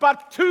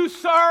 but to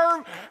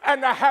serve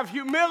and to have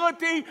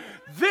humility.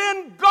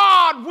 Then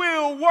God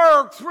will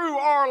work through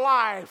our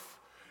life.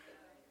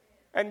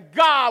 And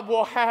God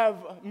will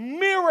have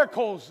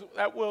miracles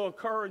that will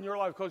occur in your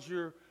life because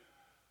you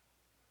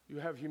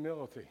have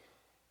humility,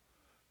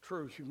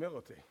 true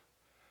humility.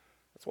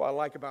 That's what I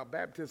like about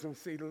baptism.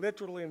 See,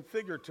 literally and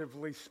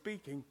figuratively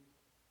speaking,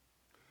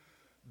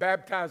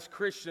 baptized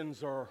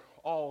Christians are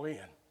all in,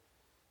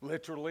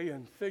 literally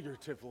and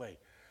figuratively.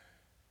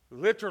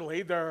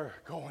 Literally, they're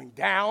going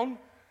down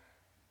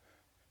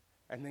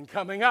and then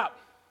coming up.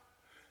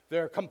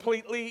 They're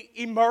completely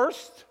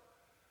immersed.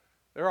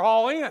 They're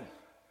all in.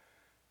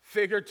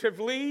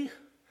 Figuratively,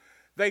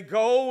 they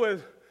go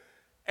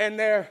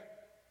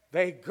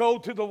they go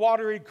to the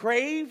watery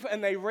grave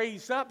and they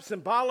raise up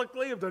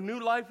symbolically of the new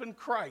life in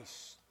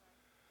Christ.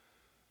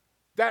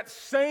 That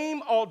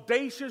same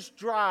audacious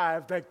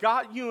drive that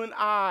got you and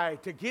I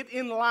to get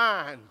in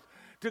line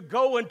to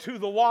go into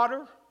the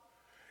water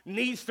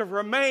needs to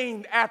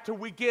remain after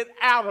we get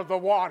out of the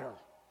water.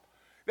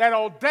 That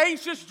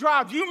audacious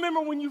drive. Do you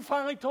remember when you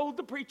finally told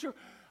the preacher,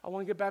 I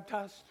want to get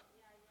baptized?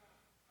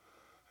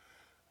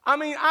 I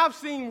mean, I've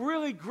seen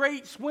really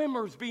great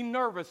swimmers be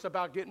nervous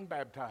about getting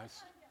baptized.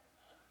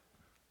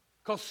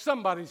 Because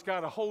somebody's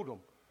got to hold them.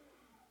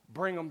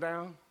 Bring them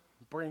down,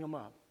 bring them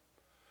up.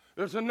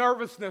 There's a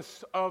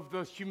nervousness of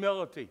the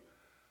humility.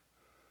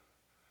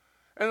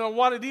 And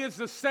what it is,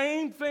 the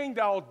same thing,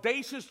 the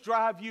audacious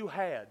drive you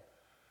had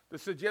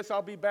that said, yes,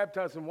 I'll be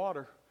baptized in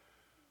water.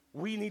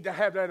 We need to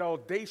have that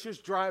audacious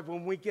drive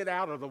when we get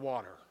out of the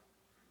water.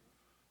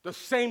 The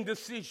same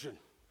decision.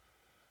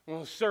 I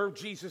want to serve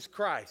Jesus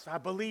Christ. I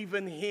believe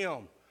in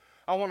Him.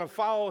 I want to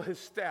follow His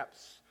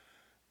steps.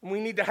 We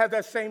need to have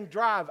that same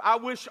drive. I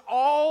wish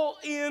all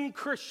in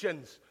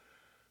Christians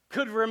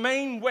could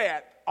remain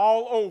wet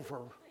all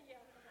over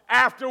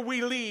after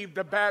we leave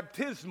the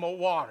baptismal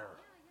water.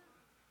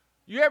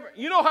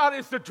 You know how it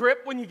is to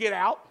drip when you get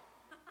out?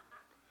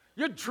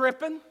 You're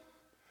dripping.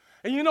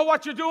 And you know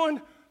what you're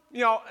doing?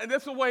 And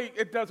this is the way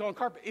it does on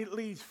carpet. It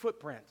leaves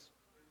footprints.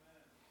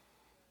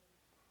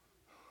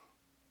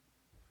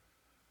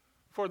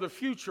 For the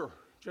future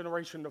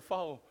generation to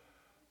follow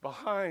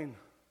behind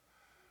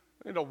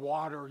in the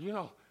water.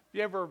 You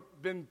ever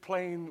been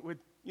playing with,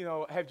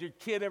 have your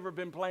kid ever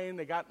been playing?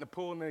 They got in the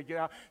pool and they get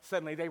out.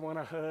 Suddenly they want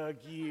to hug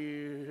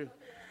you.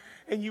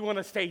 And you want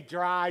to stay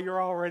dry.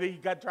 You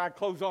got dry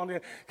clothes on.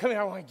 Come here,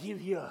 I want to give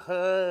you a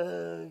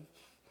hug.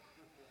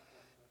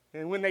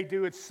 And when they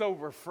do, it's so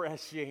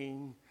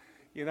refreshing.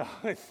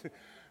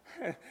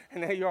 And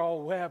then you're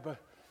all wet. But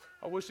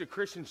I wish the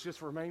Christians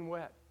just remain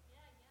wet.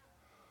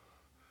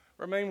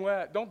 Remain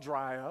wet. Don't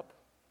dry up.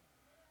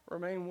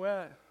 Remain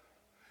wet.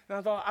 And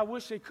I thought, I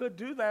wish they could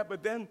do that,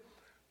 but then,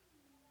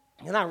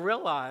 and I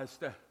realized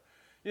that,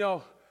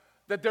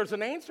 that there's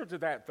an answer to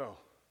that, though.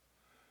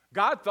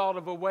 God thought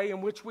of a way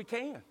in which we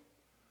can.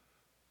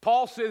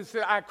 Paul says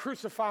that I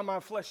crucify my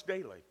flesh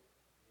daily.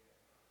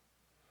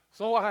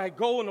 So I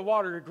go in the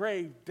water of the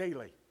grave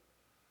daily.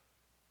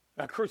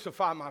 I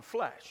crucify my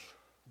flesh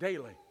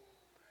daily.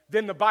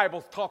 Then the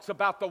Bible talks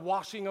about the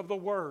washing of the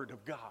Word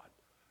of God.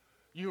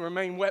 You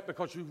remain wet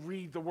because you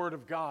read the Word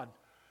of God.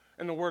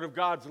 And the Word of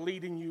God's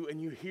leading you,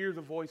 and you hear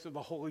the voice of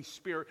the Holy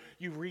Spirit.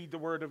 You read the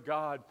Word of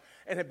God,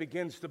 and it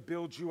begins to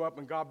build you up,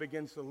 and God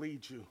begins to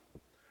lead you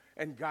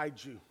and guide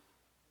you.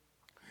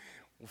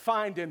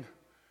 Finding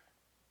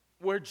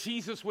where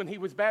Jesus, when he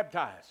was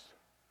baptized,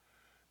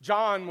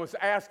 John was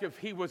asked if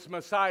he was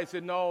Messiah. He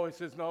said, no. He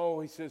says,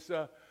 no.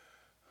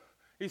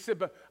 He said,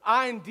 but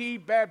I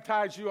indeed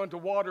baptize you unto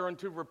water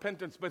unto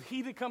repentance. But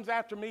he that comes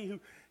after me,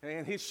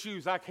 and his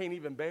shoes I can't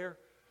even bear,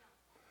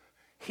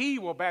 he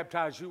will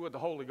baptize you with the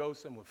Holy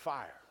Ghost and with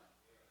fire.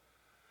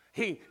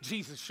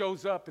 Jesus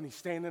shows up and he's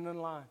standing in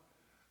line.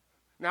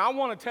 Now, I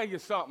want to tell you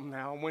something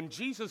now. When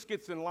Jesus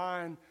gets in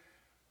line,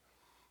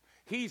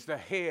 he's the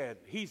head.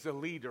 He's the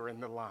leader in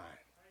the line.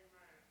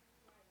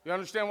 You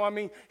understand what I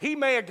mean? He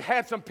may have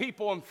had some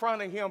people in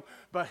front of him,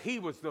 but he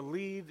was the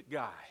lead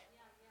guy.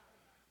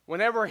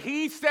 Whenever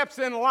he steps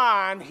in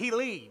line, he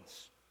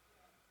leads.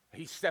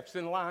 He steps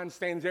in line,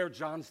 stands there.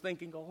 John's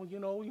thinking,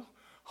 oh,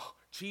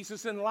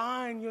 Jesus in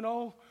line,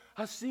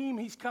 I see him,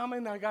 he's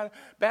coming. I got to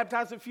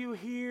baptize a few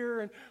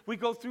here. And we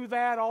go through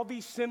that, all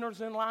these sinners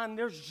in line.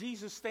 There's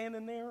Jesus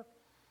standing there.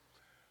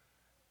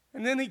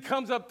 And then he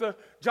comes up to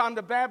John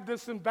the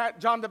Baptist, and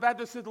John the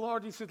Baptist said,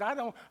 Lord, he said,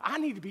 I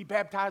need to be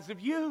baptized of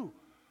you.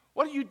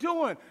 What are you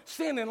doing?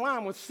 Standing in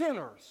line with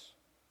sinners.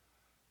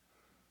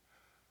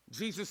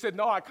 Jesus said,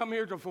 no, I come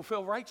here to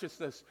fulfill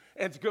righteousness,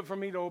 and it's good for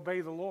me to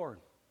obey the Lord.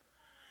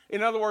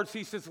 In other words,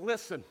 he says,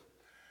 listen,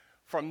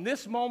 from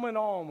this moment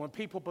on, when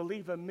people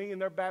believe in me and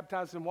they're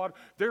baptized in water,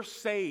 they're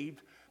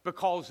saved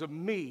because of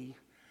me,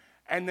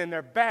 and then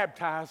they're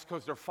baptized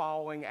because they're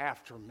following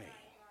after me.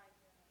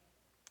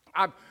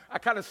 I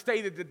kind of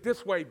stated it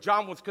this way.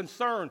 John was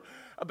concerned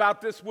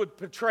about this would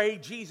portray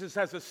Jesus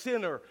as a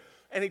sinner,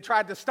 and he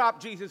tried to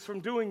stop Jesus from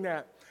doing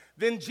that.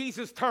 Then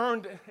Jesus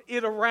turned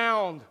it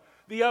around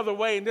the other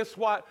way, and this is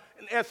what,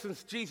 in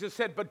essence, Jesus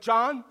said, but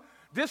John,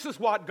 this is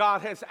what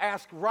God has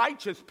asked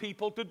righteous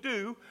people to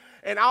do,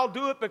 and I'll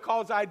do it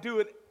because I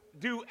do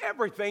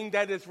everything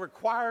that is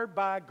required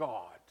by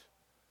God.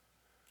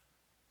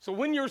 So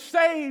when you're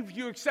saved,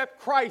 you accept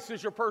Christ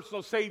as your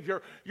personal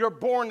Savior. You're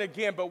born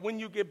again, but when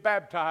you get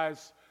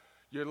baptized,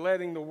 you're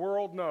letting the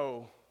world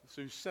know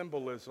through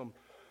symbolism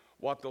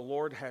what the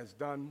Lord has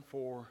done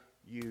for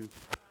you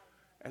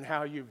and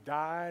how you've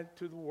died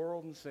to the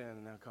world and sin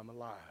and now come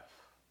alive.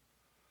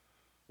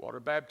 Water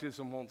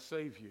baptism won't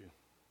save you.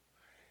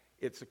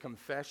 It's a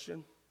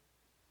confession.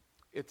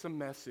 It's a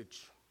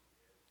message.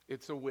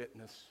 It's a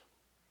witness.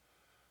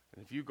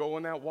 And if you go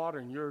in that water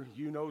and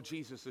you know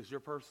Jesus is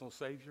your personal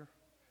Savior,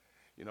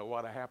 you know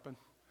what happened?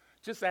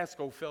 Just ask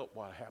old Philip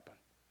what happened.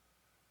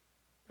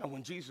 And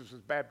when Jesus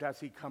was baptized,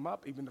 he come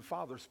up. Even the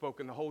Father spoke,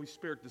 and the Holy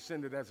Spirit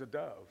descended as a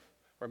dove.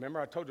 Remember,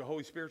 I told you the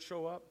Holy Spirit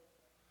show up?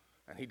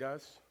 And he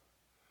does.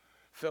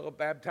 Philip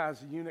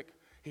baptized the eunuch.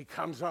 He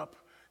comes up.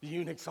 The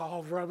eunuch's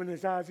all rubbing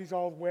his eyes. He's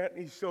all wet,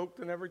 and he's soaked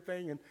and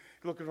everything, and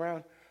looking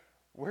around.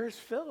 Where's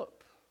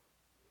Philip?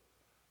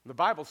 The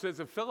Bible says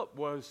that Philip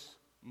was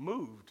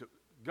moved.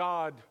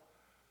 God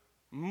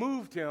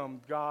moved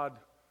him. God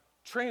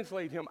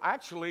translated him.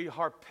 Actually,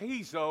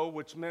 harpazo,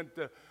 which meant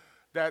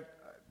that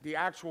the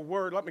actual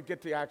word, let me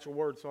get the actual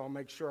word so I'll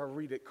make sure I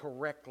read it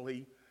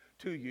correctly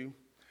to you.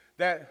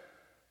 That,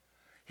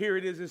 here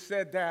it is, it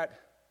said that,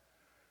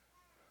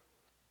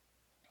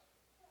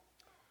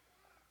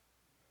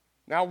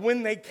 now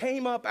when they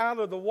came up out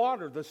of the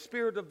water, the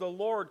Spirit of the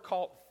Lord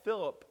caught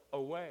Philip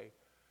away.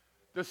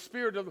 The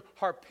spirit of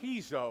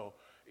harpazo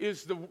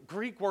is the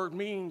Greek word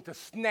meaning to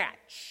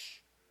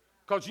snatch.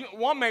 Because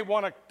one may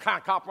want to kind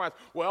of compromise.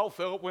 Well,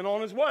 Philip went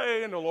on his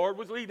way and the Lord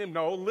was leading him.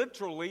 No,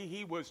 literally,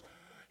 he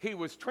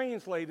was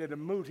translated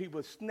and moved. He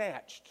was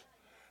snatched.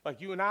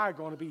 Like you and I are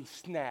going to be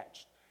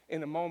snatched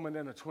in a moment,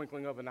 in a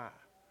twinkling of an eye.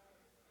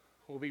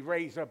 We'll be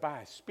raised up by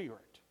His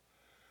Spirit.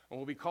 And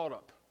we'll be caught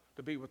up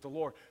to be with the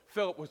Lord.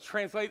 Philip was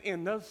translated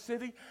in the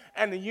city,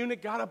 and the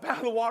eunuch got up out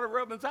of the water,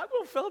 rubbed and said,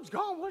 well, Philip's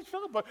gone. Where's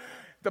Philip? But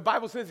the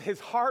Bible says his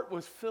heart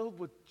was filled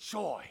with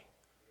joy.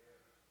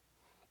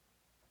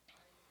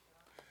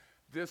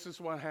 This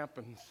is what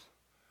happens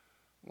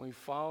when we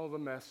follow the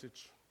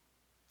message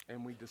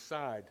and we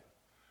decide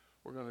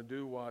we're going to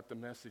do what the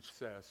message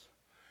says.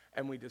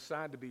 And we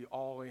decide to be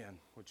all in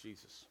with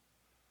Jesus.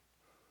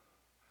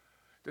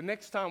 The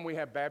next time we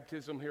have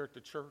baptism here at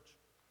the church,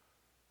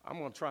 I'm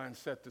going to try and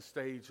set the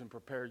stage and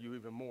prepare you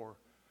even more.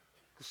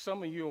 Because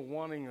some of you are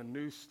wanting a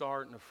new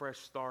start and a fresh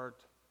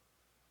start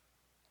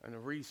and a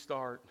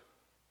restart.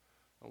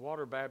 And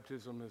water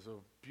baptism is a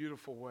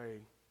beautiful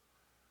way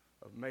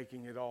of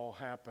making it all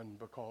happen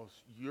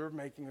because you're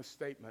making a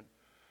statement.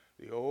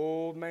 The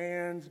old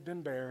man's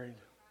been buried.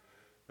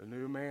 The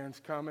new man's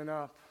coming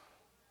up.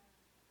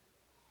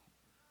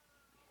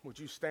 Would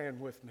you stand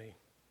with me?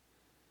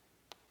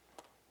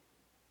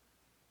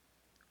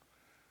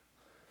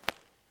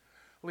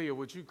 Leah,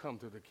 would you come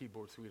to the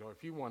keyboard, sweetheart?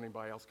 If you want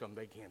anybody else come,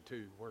 they can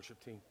too, worship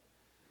team.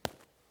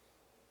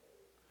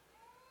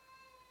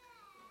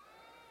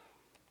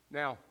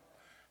 Now,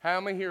 how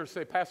many here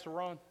say, Pastor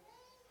Ron,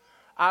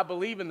 I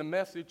believe in the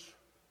message,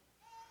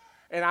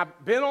 and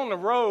I've been on the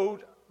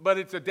road, but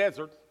it's a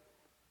desert.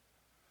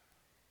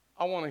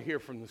 I want to hear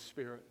from the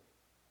Spirit.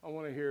 I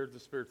want to hear the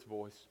Spirit's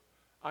voice.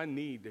 I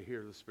need to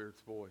hear the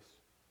Spirit's voice.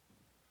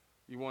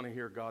 You want to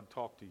hear God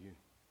talk to you?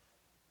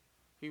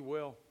 He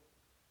will.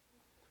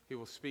 He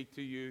will speak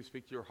to you,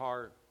 speak to your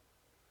heart.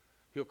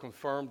 He'll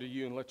confirm to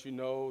you and let you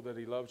know that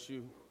He loves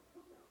you.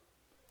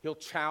 He'll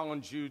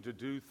challenge you to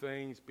do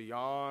things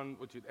beyond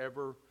what you'd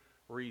ever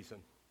reason.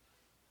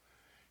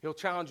 He'll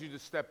challenge you to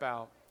step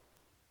out.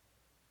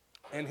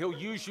 And He'll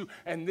use you.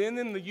 And then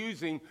in the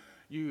using,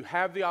 you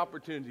have the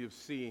opportunity of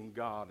seeing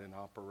God in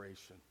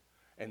operation.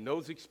 And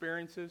those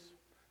experiences,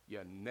 you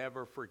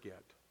never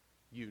forget.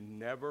 You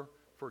never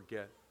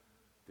forget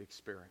the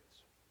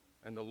experience.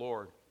 And the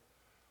Lord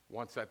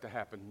wants that to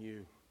happen to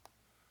you.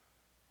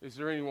 Is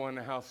there anyone in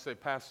the house say,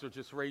 Pastor,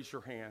 just raise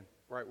your hand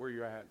right where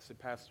you're at. Say,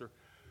 Pastor,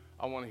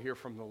 I want to hear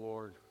from the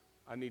Lord.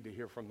 I need to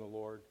hear from the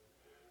Lord.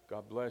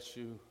 God bless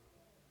you.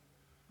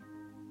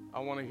 I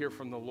want to hear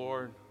from the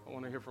Lord. I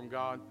want to hear from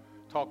God.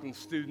 Talking to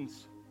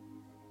students.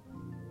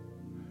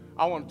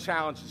 I want to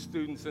challenge the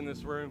students in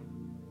this room.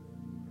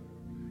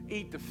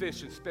 Eat the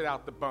fish and spit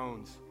out the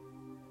bones.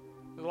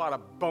 There's a lot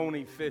of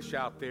bony fish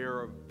out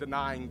there of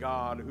denying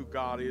God, who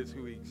God is,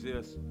 who He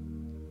exists.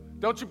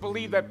 Don't you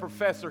believe that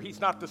professor? He's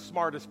not the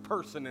smartest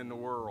person in the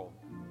world.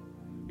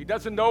 He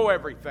doesn't know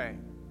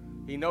everything.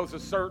 He knows a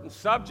certain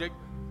subject.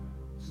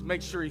 Just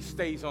make sure he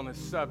stays on his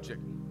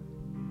subject.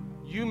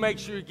 You make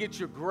sure you get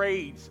your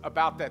grades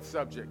about that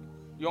subject.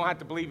 You don't have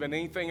to believe in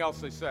anything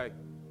else they say.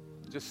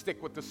 Just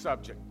stick with the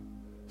subject.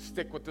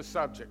 Stick with the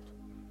subject.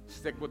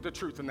 Stick with the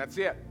truth, and that's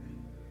it.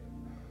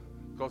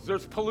 Because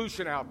there's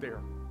pollution out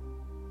there.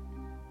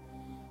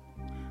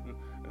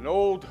 An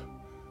old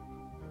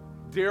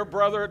dear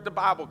brother at the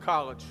Bible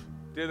college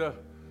did a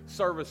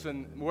service,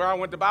 and where I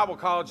went to Bible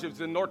college, it was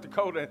in North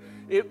Dakota.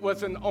 It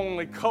wasn't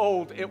only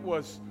cold, it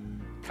was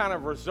kind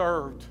of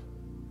reserved.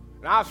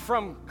 And I was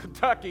from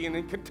Kentucky, and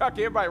in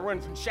Kentucky, everybody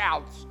runs and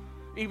shouts,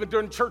 even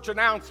during church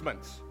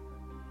announcements.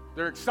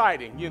 They're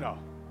exciting, you know.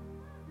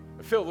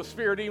 I feel the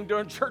Spirit even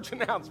during church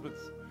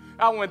announcements.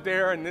 I went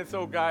there, and this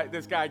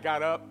guy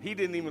got up. He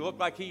didn't even look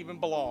like he even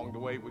belonged the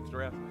way he was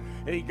dressed.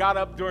 And he got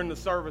up during the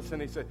service, and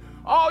he said,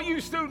 all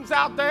you students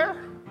out there,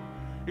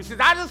 he says,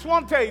 I just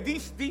want to tell you,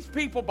 these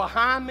people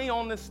behind me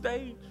on this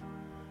stage,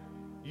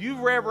 you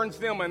reverence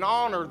them and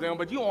honor them,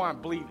 but you don't want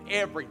to believe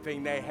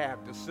everything they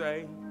have to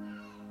say.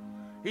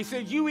 He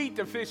said, you eat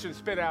the fish and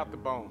spit out the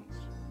bones.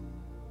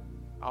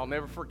 I'll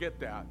never forget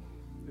that.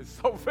 It's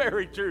so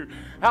very true.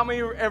 How many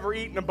of you ever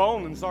eaten a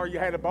bone and saw you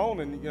had a bone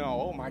and,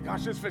 oh my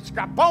gosh, this fish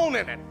got bone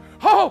in it.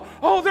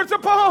 Oh, there's a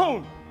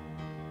bone.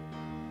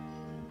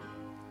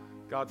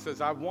 God says,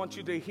 I want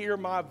you to hear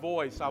my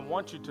voice. I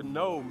want you to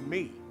know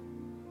me.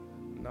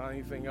 Not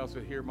anything else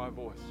but hear my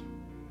voice.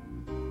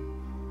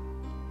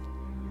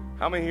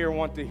 How many here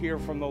want to hear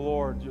from the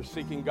Lord? You're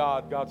seeking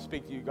God. God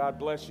speak to you. God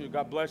bless you.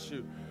 God bless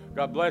you.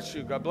 God bless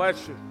you. God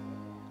bless you.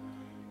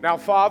 Now,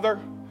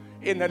 Father,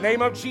 in the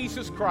name of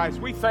Jesus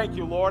Christ, we thank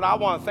you, Lord. I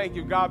want to thank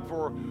you, God,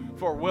 for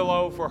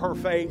Willow, for her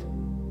faith,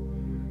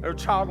 her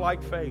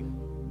childlike faith.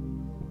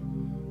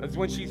 As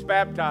when she's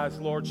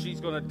baptized, Lord, she's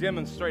going to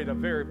demonstrate a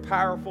very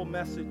powerful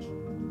message.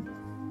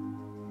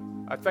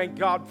 I thank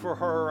God for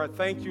her. I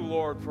thank you,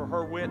 Lord, for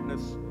her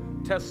witness,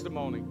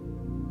 testimony.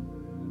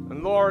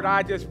 And Lord,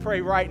 I just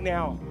pray right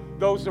now,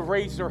 those that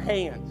raise their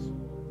hands,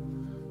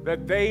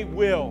 that they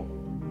will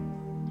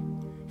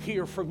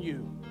hear from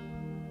you.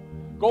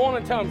 Go on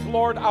and tell them,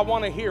 Lord, I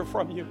want to hear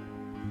from you.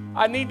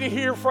 I need to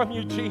hear from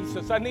you,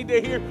 Jesus. I need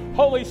to hear,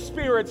 Holy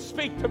Spirit,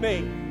 speak to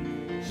me.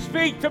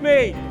 Speak to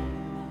me.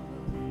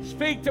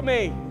 Speak to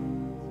me.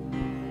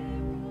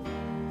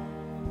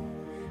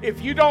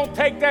 If you don't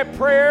take that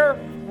prayer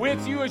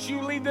with you as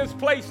you leave this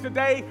place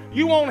today,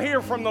 you won't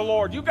hear from the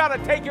Lord. You got to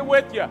take it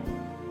with you.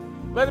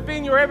 Let it be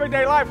in your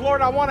everyday life.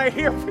 Lord, I want to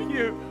hear from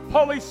you.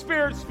 Holy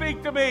Spirit,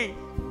 speak to me.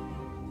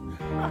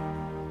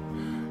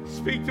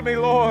 Speak to me,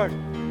 Lord.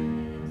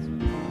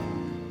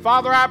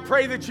 Father, I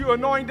pray that you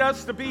anoint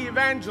us to be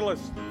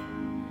evangelists,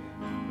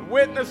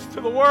 witness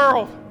to the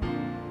world,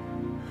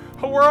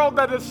 a world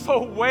that is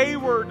so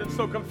wayward and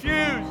so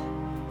confused,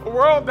 a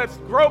world that's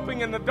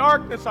groping in the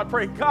darkness. I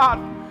pray, God,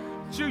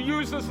 that you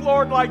use us,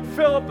 Lord, like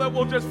Philip, that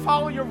will just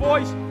follow your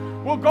voice.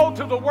 We'll go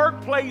to the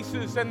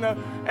workplaces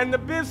and the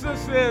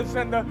businesses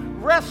and the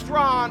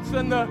restaurants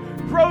and the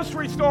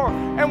grocery store,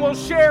 and we'll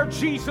share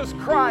Jesus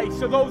Christ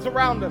to those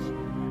around us.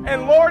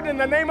 And Lord, in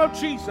the name of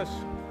Jesus,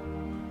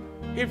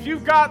 if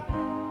you've got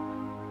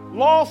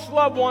lost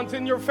loved ones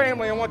in your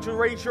family, I want you to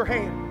raise your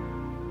hand.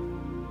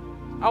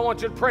 I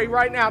want you to pray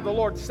right now, the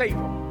Lord, save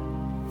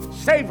them.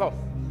 Save them.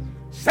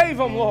 Save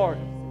them, Lord.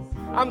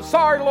 I'm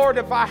sorry, Lord,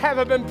 if I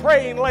haven't been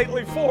praying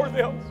lately for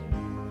them.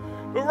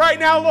 But right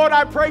now, Lord,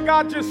 I pray,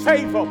 God, just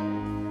save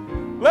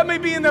them. Let me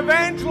be an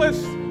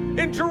evangelist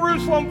in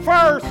Jerusalem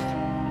first.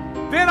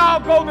 Then I'll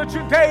go to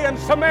Judea and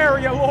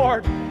Samaria,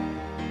 Lord.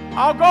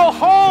 I'll go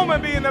home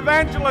and be an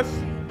evangelist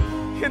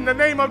in the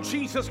name of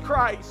Jesus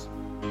Christ.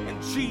 In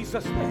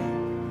Jesus'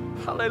 name.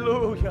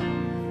 Hallelujah.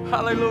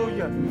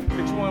 Hallelujah.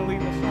 Did you want to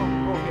lead us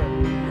on? Go ahead.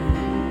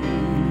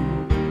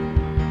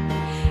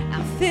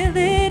 I feel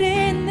it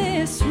in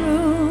this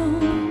room.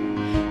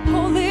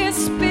 Holy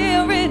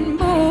Spirit,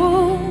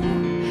 move.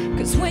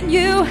 'Cause when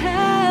you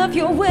have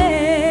your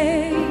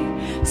way,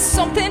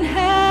 something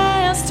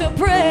has to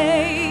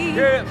break.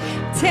 Yes.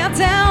 Tear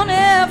down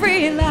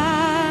every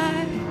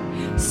lie.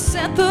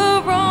 Set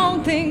the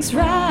wrong things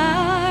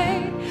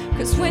right.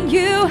 'Cause when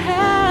you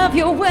have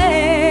your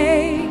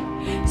way,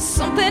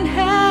 something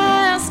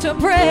has to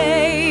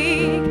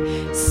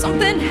break.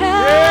 Something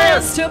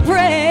has to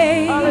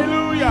break.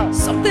 Hallelujah.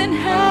 Something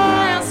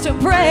has to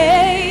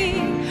break.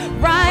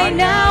 Right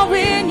now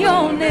in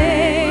your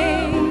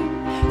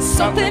name.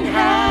 Something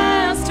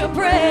has to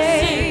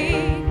break.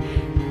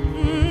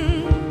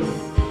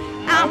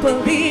 I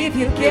believe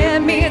you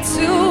get me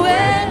to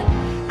it.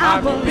 I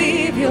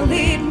believe you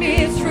lead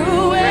me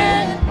through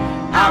it.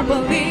 I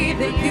believe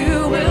that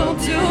you will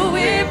do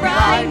it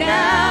right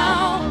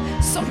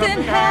now.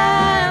 Something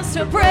has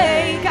to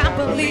break. I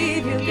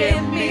believe you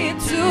get me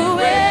to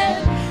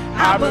it.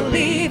 I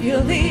believe you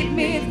lead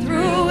me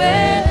through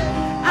it.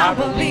 I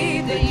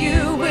believe that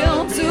you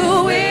will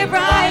do it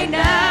right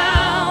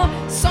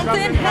now.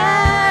 Something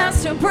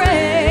has to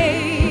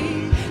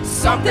break.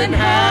 Something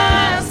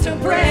has to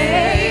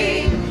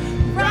break.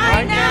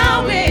 Right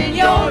now in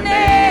your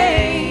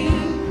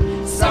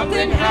name.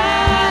 Something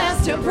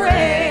has to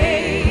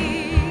break.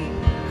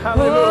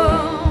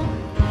 Oh,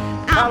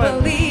 I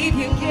believe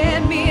you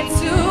get me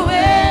to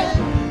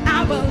it.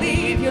 I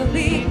believe you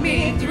lead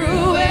me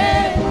through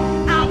it.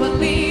 I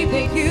believe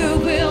that you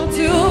will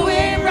do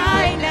it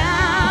right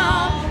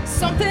now.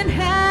 Something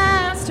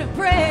has to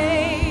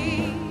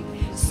break.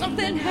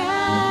 Something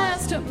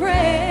has to break.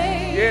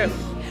 Yes.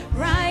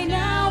 Right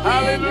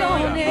now in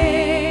your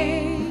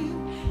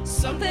name.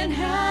 Something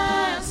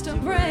has to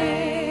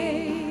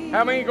break.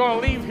 How many are going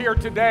to leave here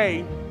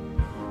today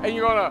and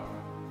you're going to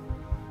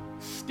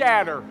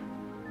scatter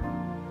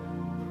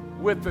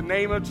with the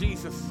name of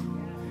Jesus?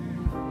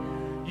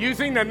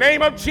 Using the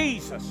name of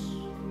Jesus.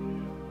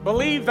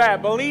 Believe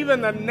that. Believe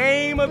in the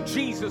name of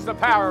Jesus, the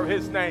power of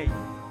his name.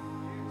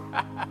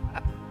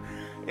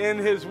 In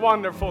his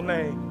wonderful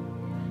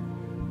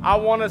name. I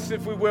want us,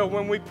 if we will,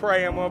 when we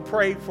pray, I'm going to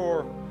pray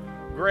for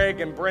Greg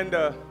and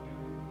Brenda.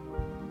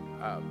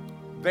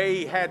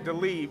 They had to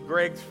leave.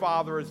 Greg's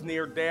father is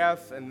near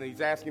death, and he's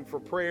asking for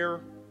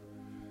prayer.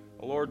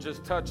 The Lord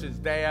just touch his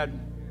dad,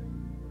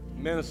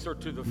 minister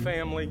to the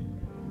family.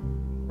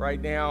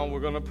 Right now, we're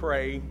going to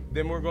pray.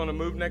 Then we're going to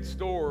move next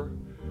door.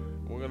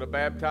 We're going to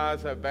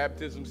baptize, have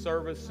baptism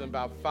service. In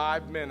about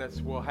 5 minutes,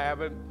 we'll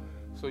have it.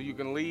 So you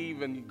can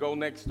leave and go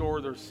next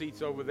door. There's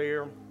seats over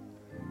there.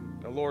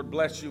 The Lord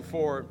bless you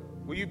for it.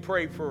 Will you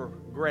pray for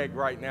Greg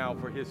right now,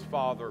 for his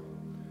father?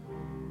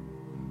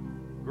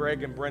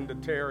 Greg and Brenda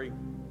Terry.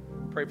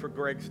 Pray for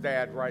Greg's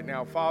dad right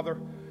now. Father,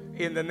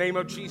 in the name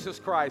of Jesus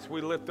Christ,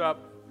 we lift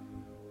up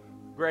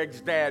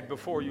Greg's dad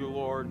before you,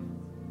 Lord.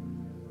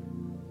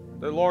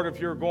 The Lord, if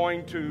you're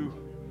going to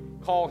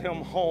call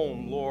him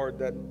home, Lord,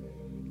 that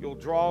you'll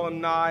draw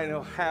him nigh and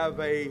he'll have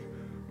a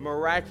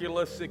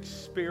miraculous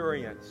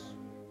experience.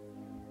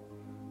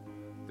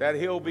 That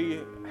he'll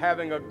be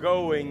having a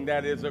going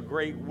that is a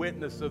great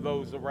witness to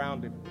those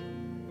around him.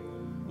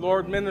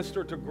 Lord,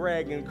 minister to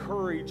Greg,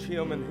 encourage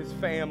him and his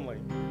family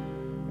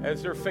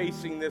as they're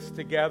facing this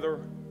together.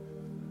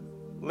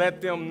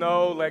 Let them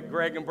know, let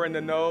Greg and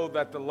Brenda know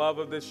that the love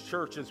of this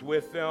church is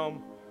with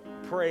them,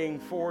 praying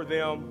for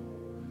them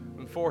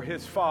and for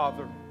his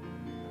father.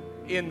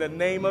 In the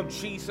name of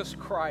Jesus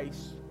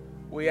Christ,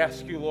 we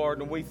ask you,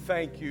 Lord, and we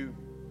thank you.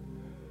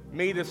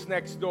 Meet us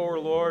next door,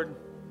 Lord.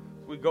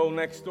 We go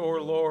next door,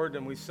 Lord,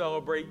 and we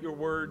celebrate your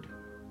word.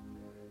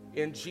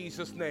 In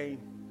Jesus' name,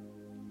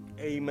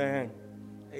 amen.